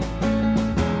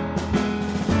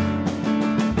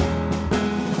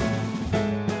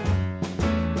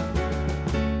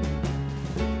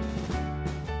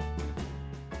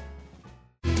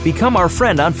 Become our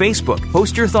friend on Facebook.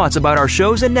 Post your thoughts about our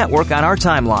shows and network on our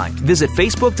timeline. Visit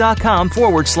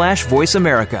facebook.com/Voice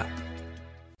America.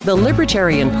 The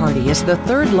Libertarian Party is the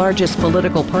third largest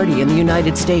political party in the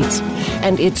United States,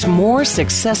 and it's more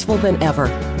successful than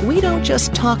ever. We don't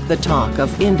just talk the talk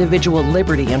of individual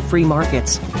liberty and free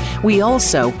markets. We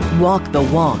also walk the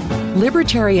walk.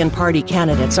 Libertarian Party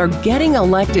candidates are getting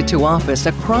elected to office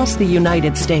across the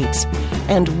United States,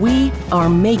 and we are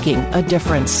making a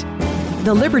difference.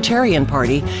 The Libertarian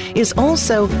Party is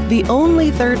also the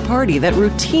only third party that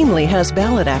routinely has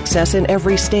ballot access in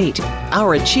every state.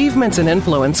 Our achievements and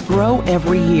influence grow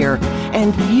every year,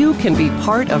 and you can be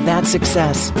part of that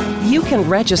success. You can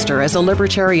register as a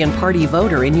Libertarian Party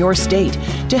voter in your state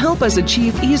to help us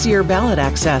achieve easier ballot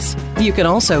access. You can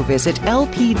also visit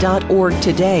lp.org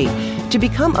today to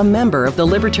become a member of the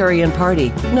Libertarian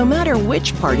Party, no matter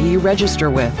which party you register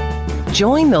with.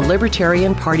 Join the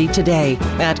Libertarian Party today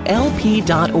at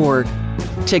lp.org.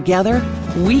 Together,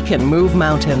 we can move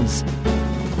mountains.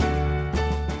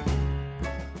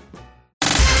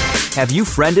 Have you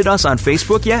friended us on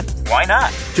Facebook yet? Why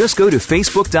not? Just go to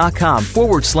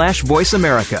facebook.com/Voice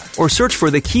America or search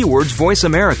for the keywords Voice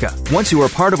America. Once you are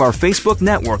part of our Facebook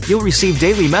network, you'll receive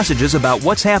daily messages about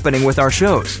what's happening with our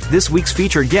shows, this week's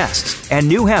featured guests, and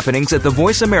new happenings at the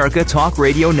Voice America Talk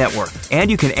Radio Network. And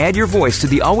you can add your voice to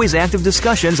the always active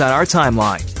discussions on our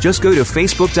timeline. Just go to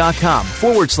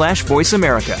facebook.com/Voice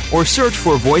America or search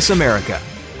for Voice America.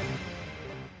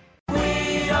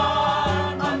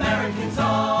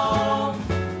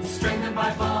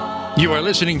 You are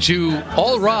listening to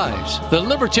All Rise, the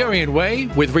Libertarian Way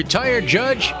with retired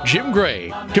Judge Jim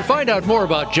Gray. To find out more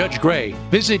about Judge Gray,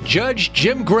 visit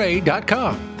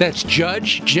judgejimgray.com. That's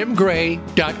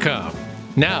judgejimgray.com.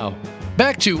 Now,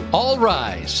 back to All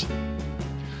Rise.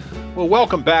 Well,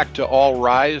 welcome back to All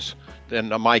Rise.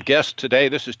 And my guest today,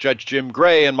 this is Judge Jim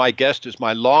Gray, and my guest is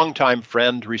my longtime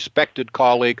friend, respected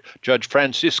colleague, Judge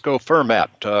Francisco Fermat,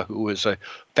 who is a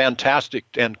fantastic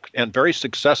and very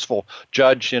successful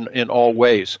judge in all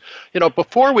ways.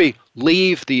 Before we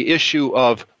leave the issue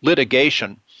of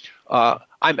litigation,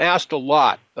 I'm asked a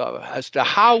lot as to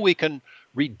how we can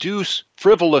reduce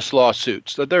frivolous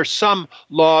lawsuits. There's some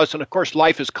laws, and of course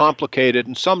life is complicated,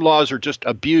 and some laws are just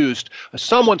abused.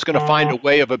 Someone's going to find a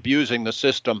way of abusing the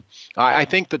system. I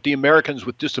think that the Americans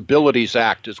with Disabilities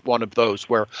Act is one of those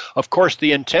where, of course,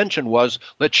 the intention was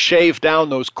let's shave down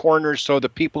those corners so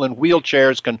that people in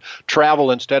wheelchairs can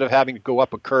travel instead of having to go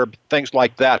up a curb, things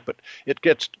like that. But it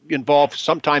gets involved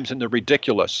sometimes in the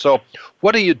ridiculous. So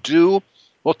what do?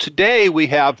 Well, today we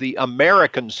have the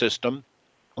American system,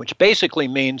 which basically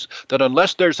means that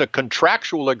unless there's a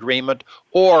contractual agreement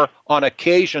or on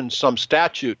occasion some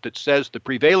statute that says the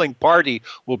prevailing party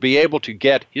will be able to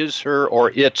get his, her,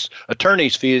 or its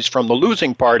attorney's fees from the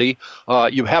losing party,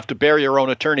 you have to bear your own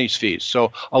attorney's fees.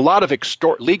 So a lot of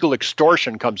legal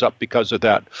extortion comes up because of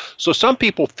that. So some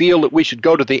people feel that we should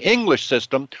go to the English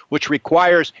system, which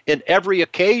requires in every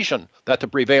occasion that the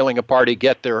prevailing party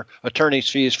get their attorney's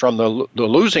fees from the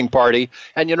losing party.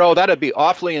 And, that'd be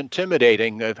awfully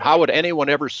intimidating. How would anyone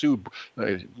ever sue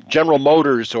General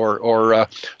Motors or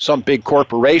some big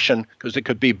corporation? Because it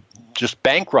could be just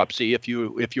bankruptcy if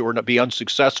you were to be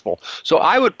unsuccessful. So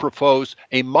I would propose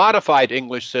a modified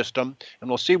English system, and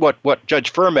we'll see what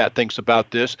Judge Fermat thinks about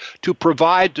this, to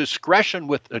provide discretion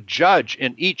with a judge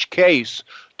in each case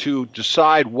to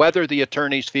decide whether the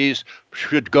attorney's fees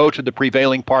should go to the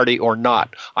prevailing party or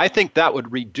not. I think that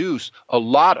would reduce a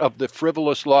lot of the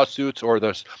frivolous lawsuits or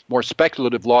the more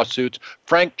speculative lawsuits.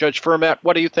 Frank, Judge Fermat,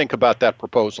 what do you think about that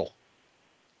proposal?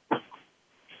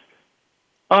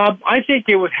 I think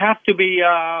it would have to be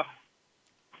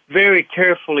very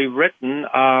carefully written.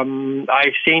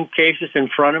 I've seen cases in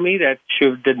front of me that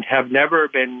have never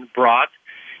been brought,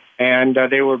 and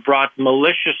they were brought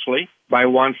maliciously by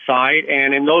one side.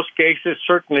 And in those cases,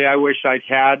 certainly I wish I'd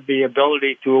had the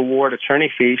ability to award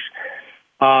attorney fees.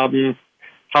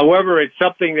 However, it's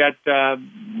something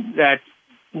that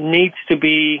needs to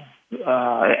be,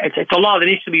 it's a law that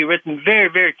needs to be written very,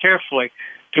 very carefully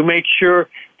to make sure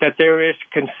that there is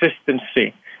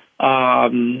consistency.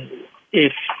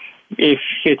 If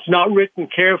it's not written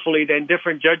carefully, then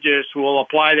different judges will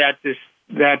apply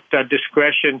that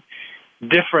discretion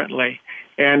differently.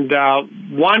 And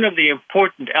one of the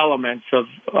important elements of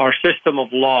our system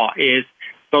of law is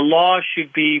the law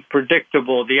should be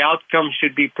predictable. The outcomes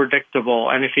should be predictable.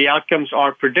 And if the outcomes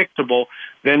are predictable,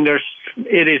 then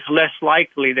it is less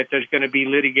likely that there's going to be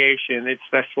litigation. It's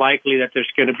less likely that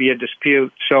there's going to be a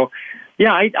dispute. So,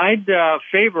 yeah, I'd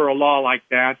favor a law like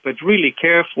that, but really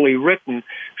carefully written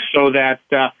so that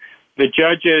the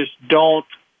judges don't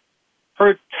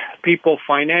hurt people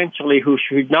financially who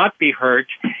should not be hurt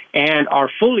and are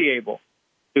fully able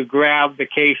to grab the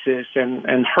cases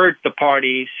and hurt the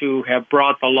parties who have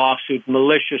brought the lawsuit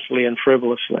maliciously and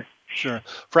frivolously. Sure.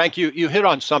 Frank, you hit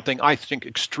on something I think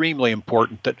extremely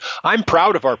important, that I'm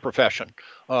proud of our profession.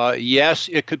 Yes,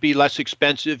 it could be less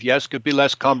expensive. Yes, it could be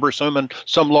less cumbersome, and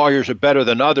some lawyers are better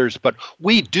than others, but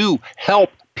we do help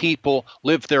people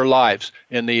live their lives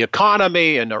in the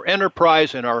economy and our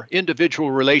enterprise and our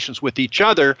individual relations with each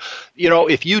other. You know,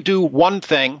 if you do one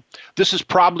thing, this is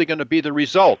probably going to be the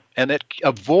result, and it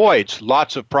avoids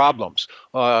lots of problems.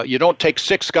 You don't take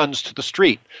 6 guns to the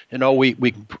street. You know, we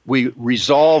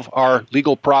resolve our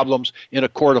legal problems in a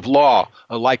court of law,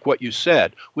 like what you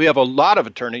said. We have a lot of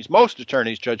attorneys, most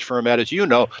attorneys, Judge Fermat, as you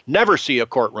know, never see a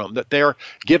courtroom, that they're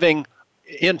giving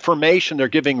information, they're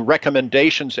giving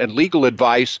recommendations and legal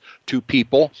advice to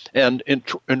people, and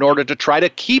in order to try to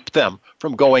keep them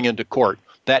from going into court.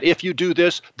 That if you do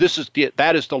this,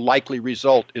 that is the likely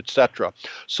result, etc.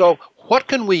 So what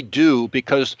can we do?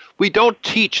 Because we don't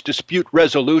teach dispute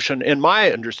resolution, in my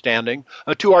understanding,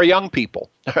 to our young people,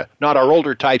 not our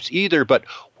older types either, but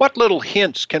what little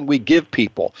hints can we give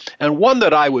people? And one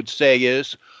that I would say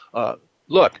is,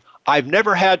 look, I've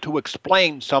never had to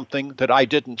explain something that I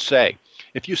didn't say.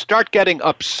 If you start getting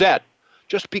upset,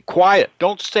 just be quiet.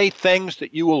 Don't say things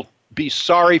that you will be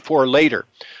sorry for later.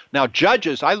 Now,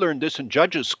 judges, I learned this in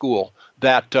judges school,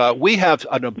 that we have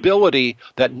an ability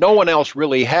that no one else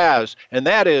really has, and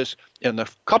that is, in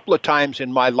the couple of times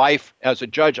in my life as a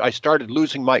judge, I started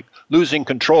losing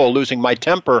control, losing my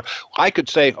temper. I could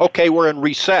say, okay, we're in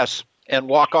recess, and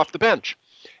walk off the bench.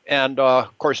 And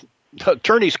of course,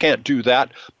 attorneys can't do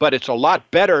that, but it's a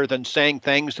lot better than saying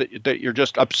things that you're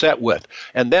just upset with.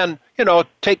 And then, you know,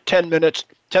 take 10 minutes,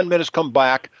 come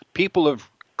back, people have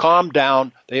calmed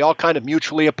down, they all kind of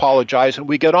mutually apologize, and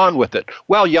we get on with it.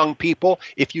 Well, young people,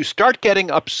 if you start getting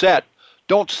upset,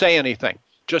 don't say anything.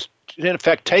 Just, in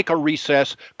effect, take a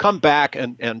recess, come back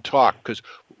and talk, because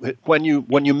when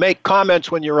you make comments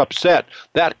when you're upset,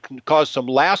 that can cause some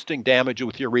lasting damage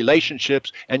with your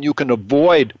relationships, and you can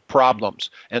avoid problems.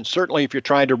 And certainly, if you're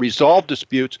trying to resolve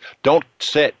disputes, don't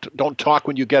talk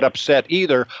when you get upset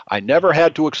either. I never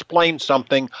had to explain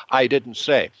something I didn't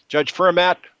say. Judge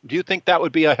Fermat, do you think that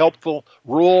would be a helpful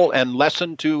rule and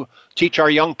lesson to teach our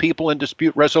young people in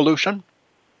dispute resolution?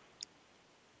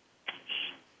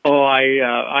 Oh,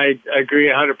 I agree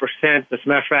 100%. As a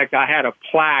matter of fact, I had a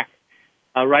plaque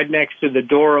right next to the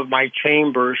door of my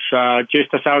chambers,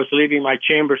 just as I was leaving my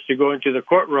chambers to go into the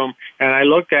courtroom, and I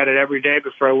looked at it every day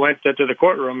before I went to the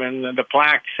courtroom, and the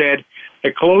plaque said,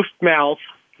 "A closed mouth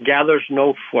gathers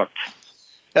no foot."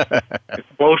 A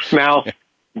closed mouth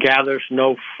gathers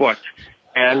no foot.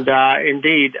 And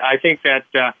indeed, I think that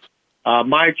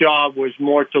my job was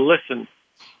more to listen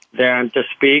than to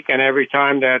speak, and every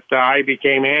time that I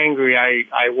became angry,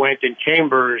 I went in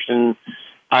chambers and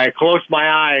I closed my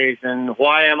eyes, and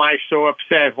why am I so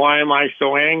upset? Why am I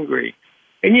so angry?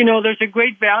 And, you know, there's a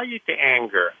great value to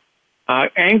anger.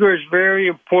 Anger is very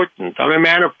important. I'm a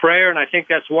man of prayer, and I think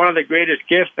that's one of the greatest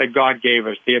gifts that God gave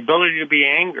us, the ability to be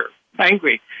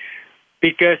angry.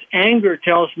 Because anger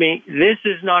tells me this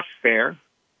is not fair,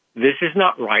 this is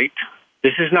not right,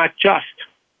 this is not just.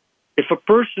 If a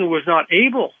person was not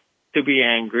able to be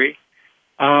angry,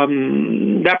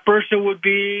 that person would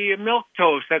be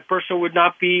milquetoast. That person would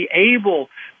not be able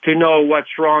to know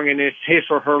what's wrong in his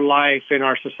or her life in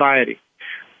our society.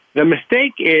 The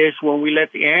mistake is when we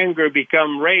let the anger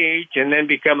become rage and then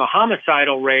become a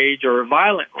homicidal rage or a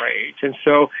violent rage. And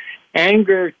so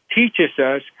anger teaches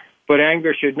us, but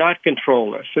anger should not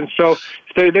control us. And so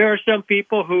there are some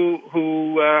people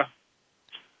who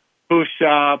whose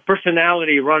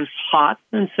personality runs hot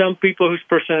and some people whose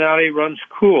personality runs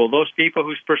cool. Those people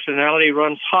whose personality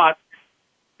runs hot,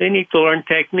 they need to learn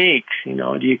techniques.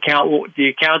 Do you count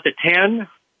to 10?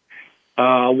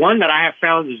 One that I have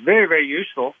found is very, very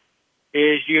useful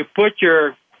is you put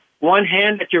your one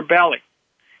hand at your belly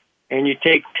and you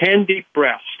take 10 deep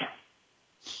breaths.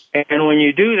 And when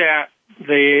you do that,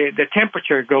 the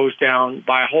temperature goes down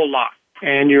by a whole lot,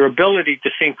 and your ability to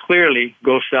think clearly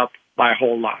goes up by a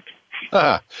whole lot.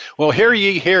 Well, hear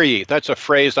ye. That's a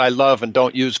phrase I love and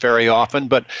don't use very often.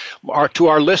 But to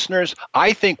our listeners,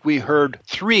 I think we heard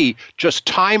 3 just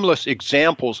timeless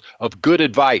examples of good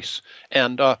advice.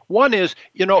 And one is,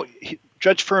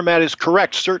 Judge Fermat is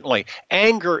correct, certainly.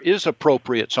 Anger is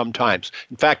appropriate sometimes.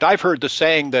 In fact, I've heard the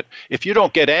saying that if you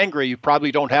don't get angry, you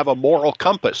probably don't have a moral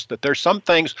compass, that there's some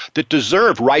things that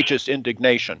deserve righteous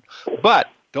indignation. But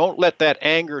don't let that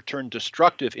anger turn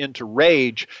destructive into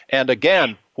rage. And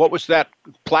again, what was that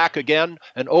plaque again?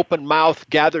 An open mouth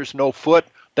gathers no foot.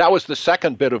 That was the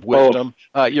second bit of wisdom.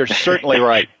 You're certainly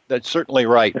right. That's certainly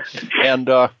right.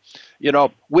 And,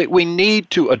 we need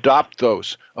to adopt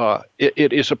those.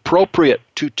 It is appropriate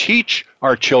to teach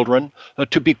our children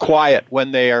to be quiet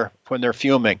when they're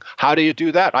fuming. How do you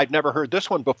do that? I've never heard this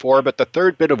one before, but the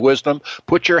third bit of wisdom,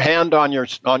 put your hand on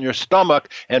your stomach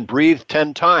and breathe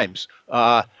 10 times.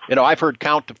 I've heard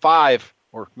count to 5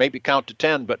 or maybe count to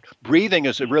 10, but breathing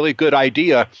is a really good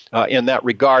idea in that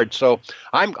regard. So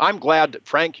I'm glad that,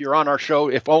 Frank, you're on our show,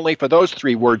 if only for those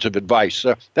 3 words of advice.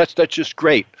 That's just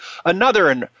great. Another,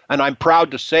 and I'm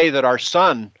proud to say that our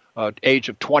son, age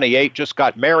of 28, just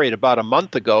got married about a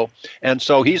month ago, and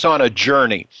so he's on a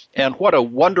journey. And what a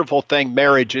wonderful thing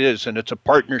marriage is, and it's a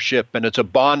partnership, and it's a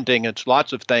bonding, it's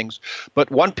lots of things.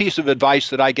 But one piece of advice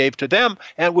that I gave to them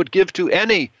and would give to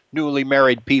any newly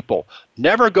married people,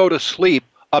 never go to sleep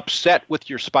upset with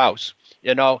your spouse.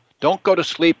 Don't go to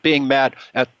sleep being mad.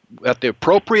 At the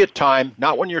appropriate time,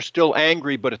 not when you're still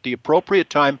angry, but at the appropriate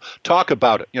time, talk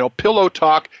about it. Pillow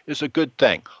talk is a good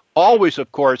thing. Always, of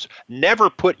course, never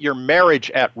put your marriage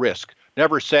at risk.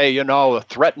 Never say,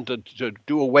 threaten to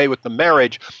do away with the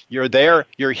marriage. You're there,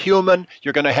 you're human,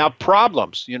 you're going to have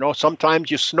problems.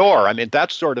 Sometimes you snore.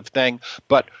 That sort of thing.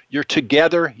 But you're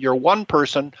together, you're one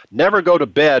person. Never go to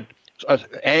bed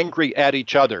angry at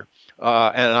each other.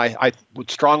 And I would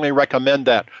strongly recommend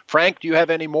that. Frank, do you have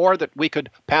any more that we could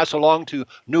pass along to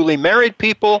newly married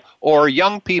people or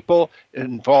young people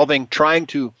involving trying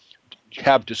to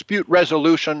have dispute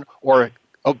resolution or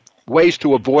ways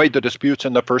to avoid the disputes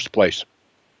in the first place?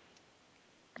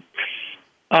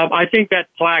 I think that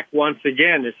plaque, once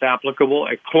again, is applicable.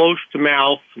 A closed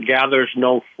mouth gathers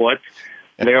no foot.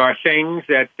 There are things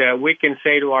that we can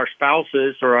say to our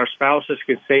spouses or our spouses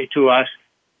can say to us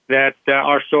that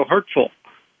are so hurtful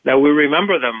that we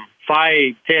remember them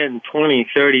 5, 10, 20,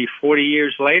 30, 40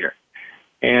 years later.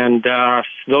 And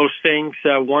those things,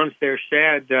 once they're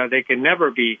said, they can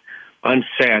never be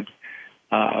unsaid.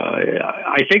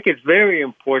 I think it's very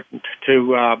important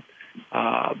to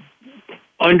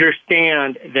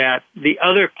understand that the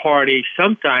other party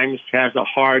sometimes has a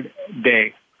hard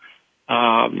day.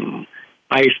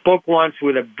 I spoke once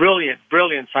with a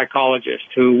brilliant psychologist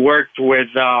who worked with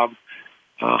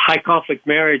high conflict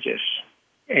marriages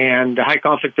and high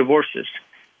conflict divorces.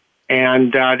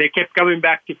 And they kept coming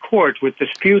back to court with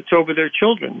disputes over their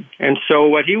children. And so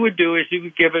what he would do is he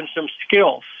would give them some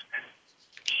skills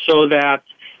so that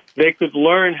they could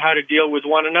learn how to deal with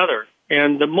one another.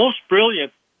 And the most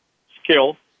brilliant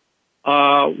skill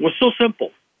was so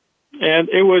simple. And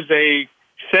it was a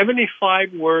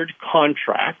 75-word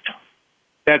contract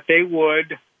that they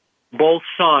would both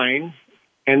sign,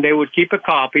 and they would keep a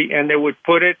copy, and they would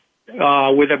put it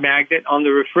with a magnet on the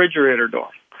refrigerator door.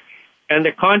 And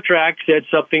the contract said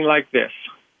something like this: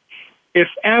 if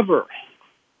ever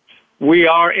we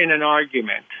are in an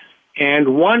argument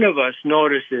and one of us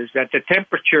notices that the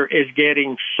temperature is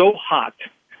getting so hot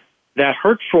that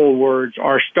hurtful words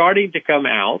are starting to come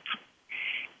out,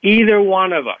 either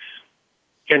one of us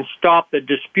can stop the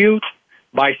dispute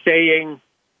by saying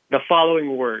the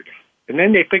following word. And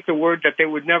then they picked a word that they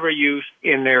would never use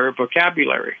in their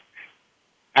vocabulary.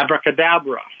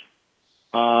 Abracadabra,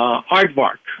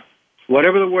 aardvark,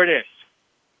 whatever the word is.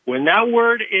 When that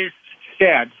word is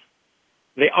said,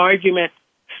 the argument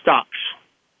stops.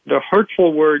 The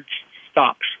hurtful word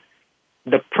stops.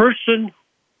 The person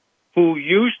who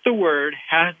used the word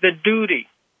has the duty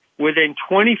within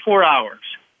 24 hours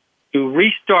to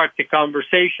restart the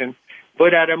conversation,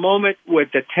 but at a moment when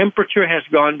the temperature has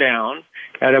gone down,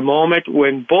 at a moment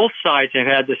when both sides have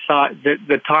had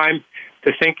the time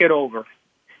to think it over.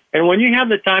 And when you have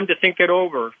the time to think it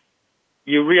over,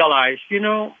 you realize,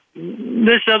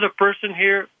 this other person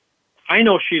here, I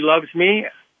know she loves me.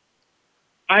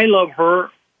 I love her.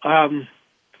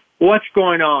 What's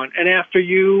going on? And after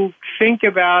you think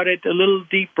about it a little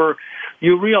deeper,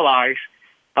 you realize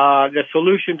the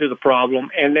solution to the problem.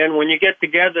 And then when you get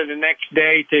together the next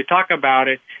day to talk about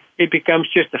it, it becomes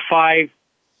just a 5-10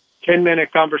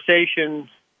 minute conversation.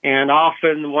 And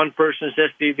often one person says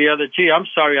to the other, gee, I'm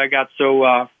sorry I got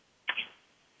so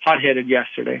hot-headed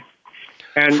yesterday.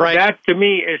 And Frank, that, to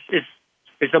me,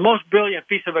 is the most brilliant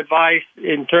piece of advice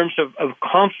in terms of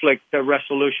conflict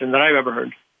resolution that I've ever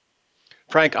heard.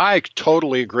 Frank, I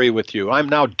totally agree with you. I'm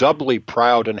now doubly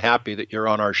proud and happy that you're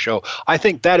on our show. I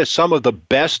think that is some of the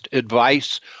best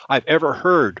advice I've ever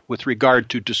heard with regard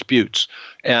to disputes.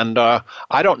 And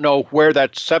I don't know where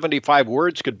that 75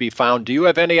 words could be found. Do you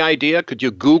have any idea? Could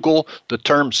you Google the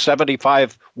term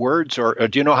 75 words? Or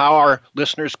do you know how our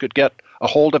listeners could get a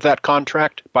hold of that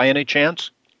contract by any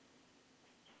chance?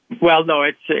 Well, no,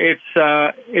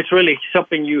 it's really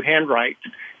something you handwrite,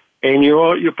 and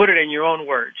you put it in your own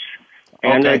words.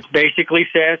 And Okay. it basically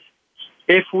says,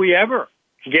 if we ever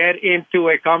get into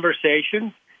a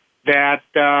conversation that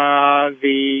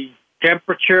the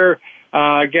temperature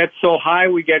gets so high,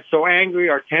 we get so angry,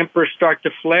 our tempers start to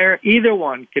flare, either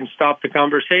one can stop the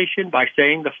conversation by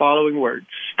saying the following words.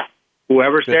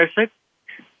 Whoever says it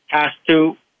has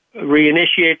to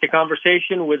reinitiate the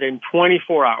conversation within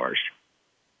 24 hours.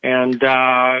 And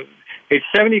it's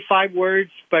 75 words,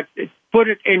 but put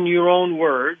it in your own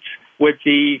words, with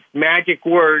the magic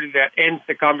word that ends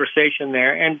the conversation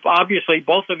there. And obviously,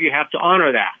 both of you have to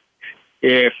honor that.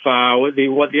 If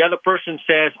what the other person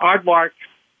says, aardvark,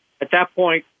 at that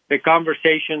point, the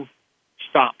conversation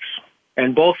stops.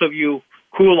 And both of you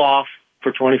cool off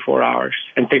for 24 hours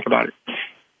and think about it.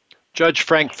 Judge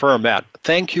Frank Fermat,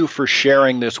 thank you for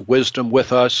sharing this wisdom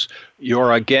with us.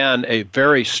 You're, again, a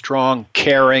very strong,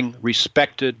 caring,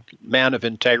 respected man of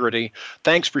integrity.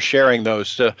 Thanks for sharing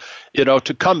those. To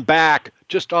come back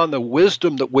just on the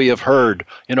wisdom that we have heard.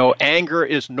 Anger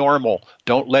is normal.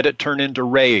 Don't let it turn into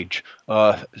rage.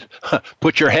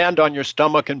 Put your hand on your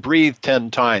stomach and breathe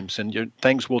 10 times, and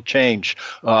things will change.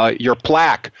 Your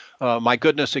plaque, my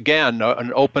goodness, again,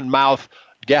 an open mouth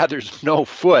gathers no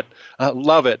foot.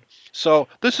 Love it. So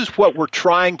this is what we're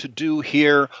trying to do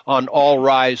here on All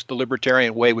Rise, the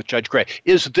Libertarian Way with Judge Gray.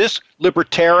 Is this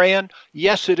libertarian?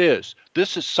 Yes, it is.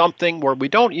 This is something where we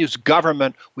don't use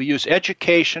government, we use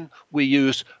education, we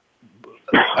use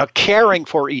caring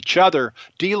for each other,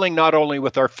 dealing not only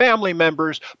with our family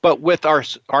members, but with our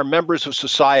members of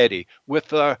society,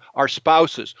 with our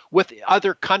spouses, with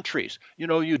other countries.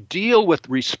 You deal with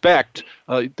respect,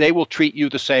 they will treat you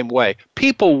the same way.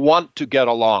 People want to get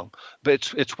along,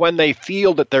 but it's when they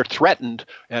feel that they're threatened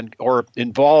or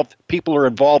involved, people are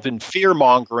involved in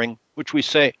fear-mongering, which we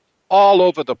say all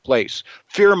over the place.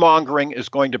 Fear-mongering is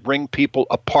going to bring people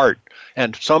apart,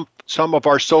 and some of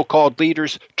our so-called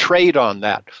leaders trade on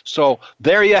that. So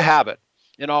there you have it.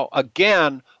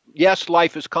 Again, yes,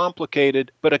 life is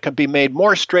complicated, but it can be made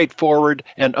more straightforward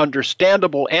and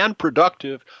understandable and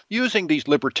productive using these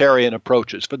libertarian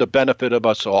approaches for the benefit of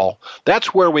us all.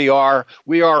 That's where we are.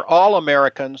 We are all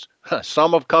Americans.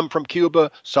 Some have come from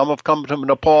Cuba, some have come from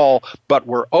Nepal, but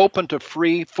we're open to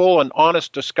free, full, and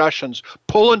honest discussions,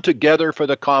 pulling together for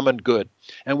the common good.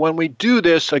 And when we do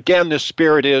this, again, the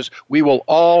spirit is we will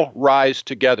all rise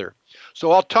together.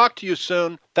 So I'll talk to you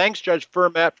soon. Thanks, Judge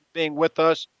Fermat, for being with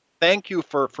us. Thank you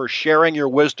for sharing your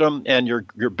wisdom and your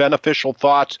beneficial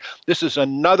thoughts. This is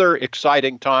another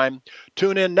exciting time.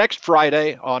 Tune in next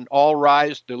Friday on All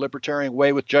Rise, the Libertarian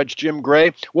Way with Judge Jim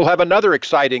Gray. We'll have another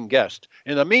exciting guest.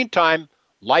 In the meantime,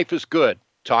 life is good.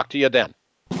 Talk to you then.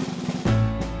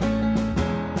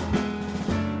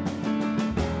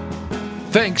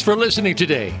 Thanks for listening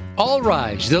today. All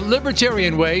Rise, the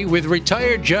Libertarian Way with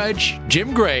retired Judge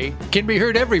Jim Gray can be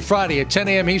heard every Friday at 10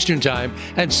 a.m. Eastern Time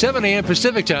and 7 a.m.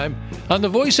 Pacific Time on the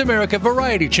Voice America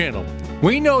Variety Channel.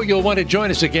 We know you'll want to join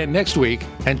us again next week,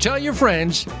 and tell your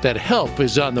friends that help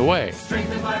is on the way.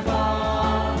 Strengthened by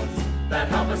bonds that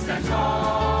help us stand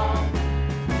tall.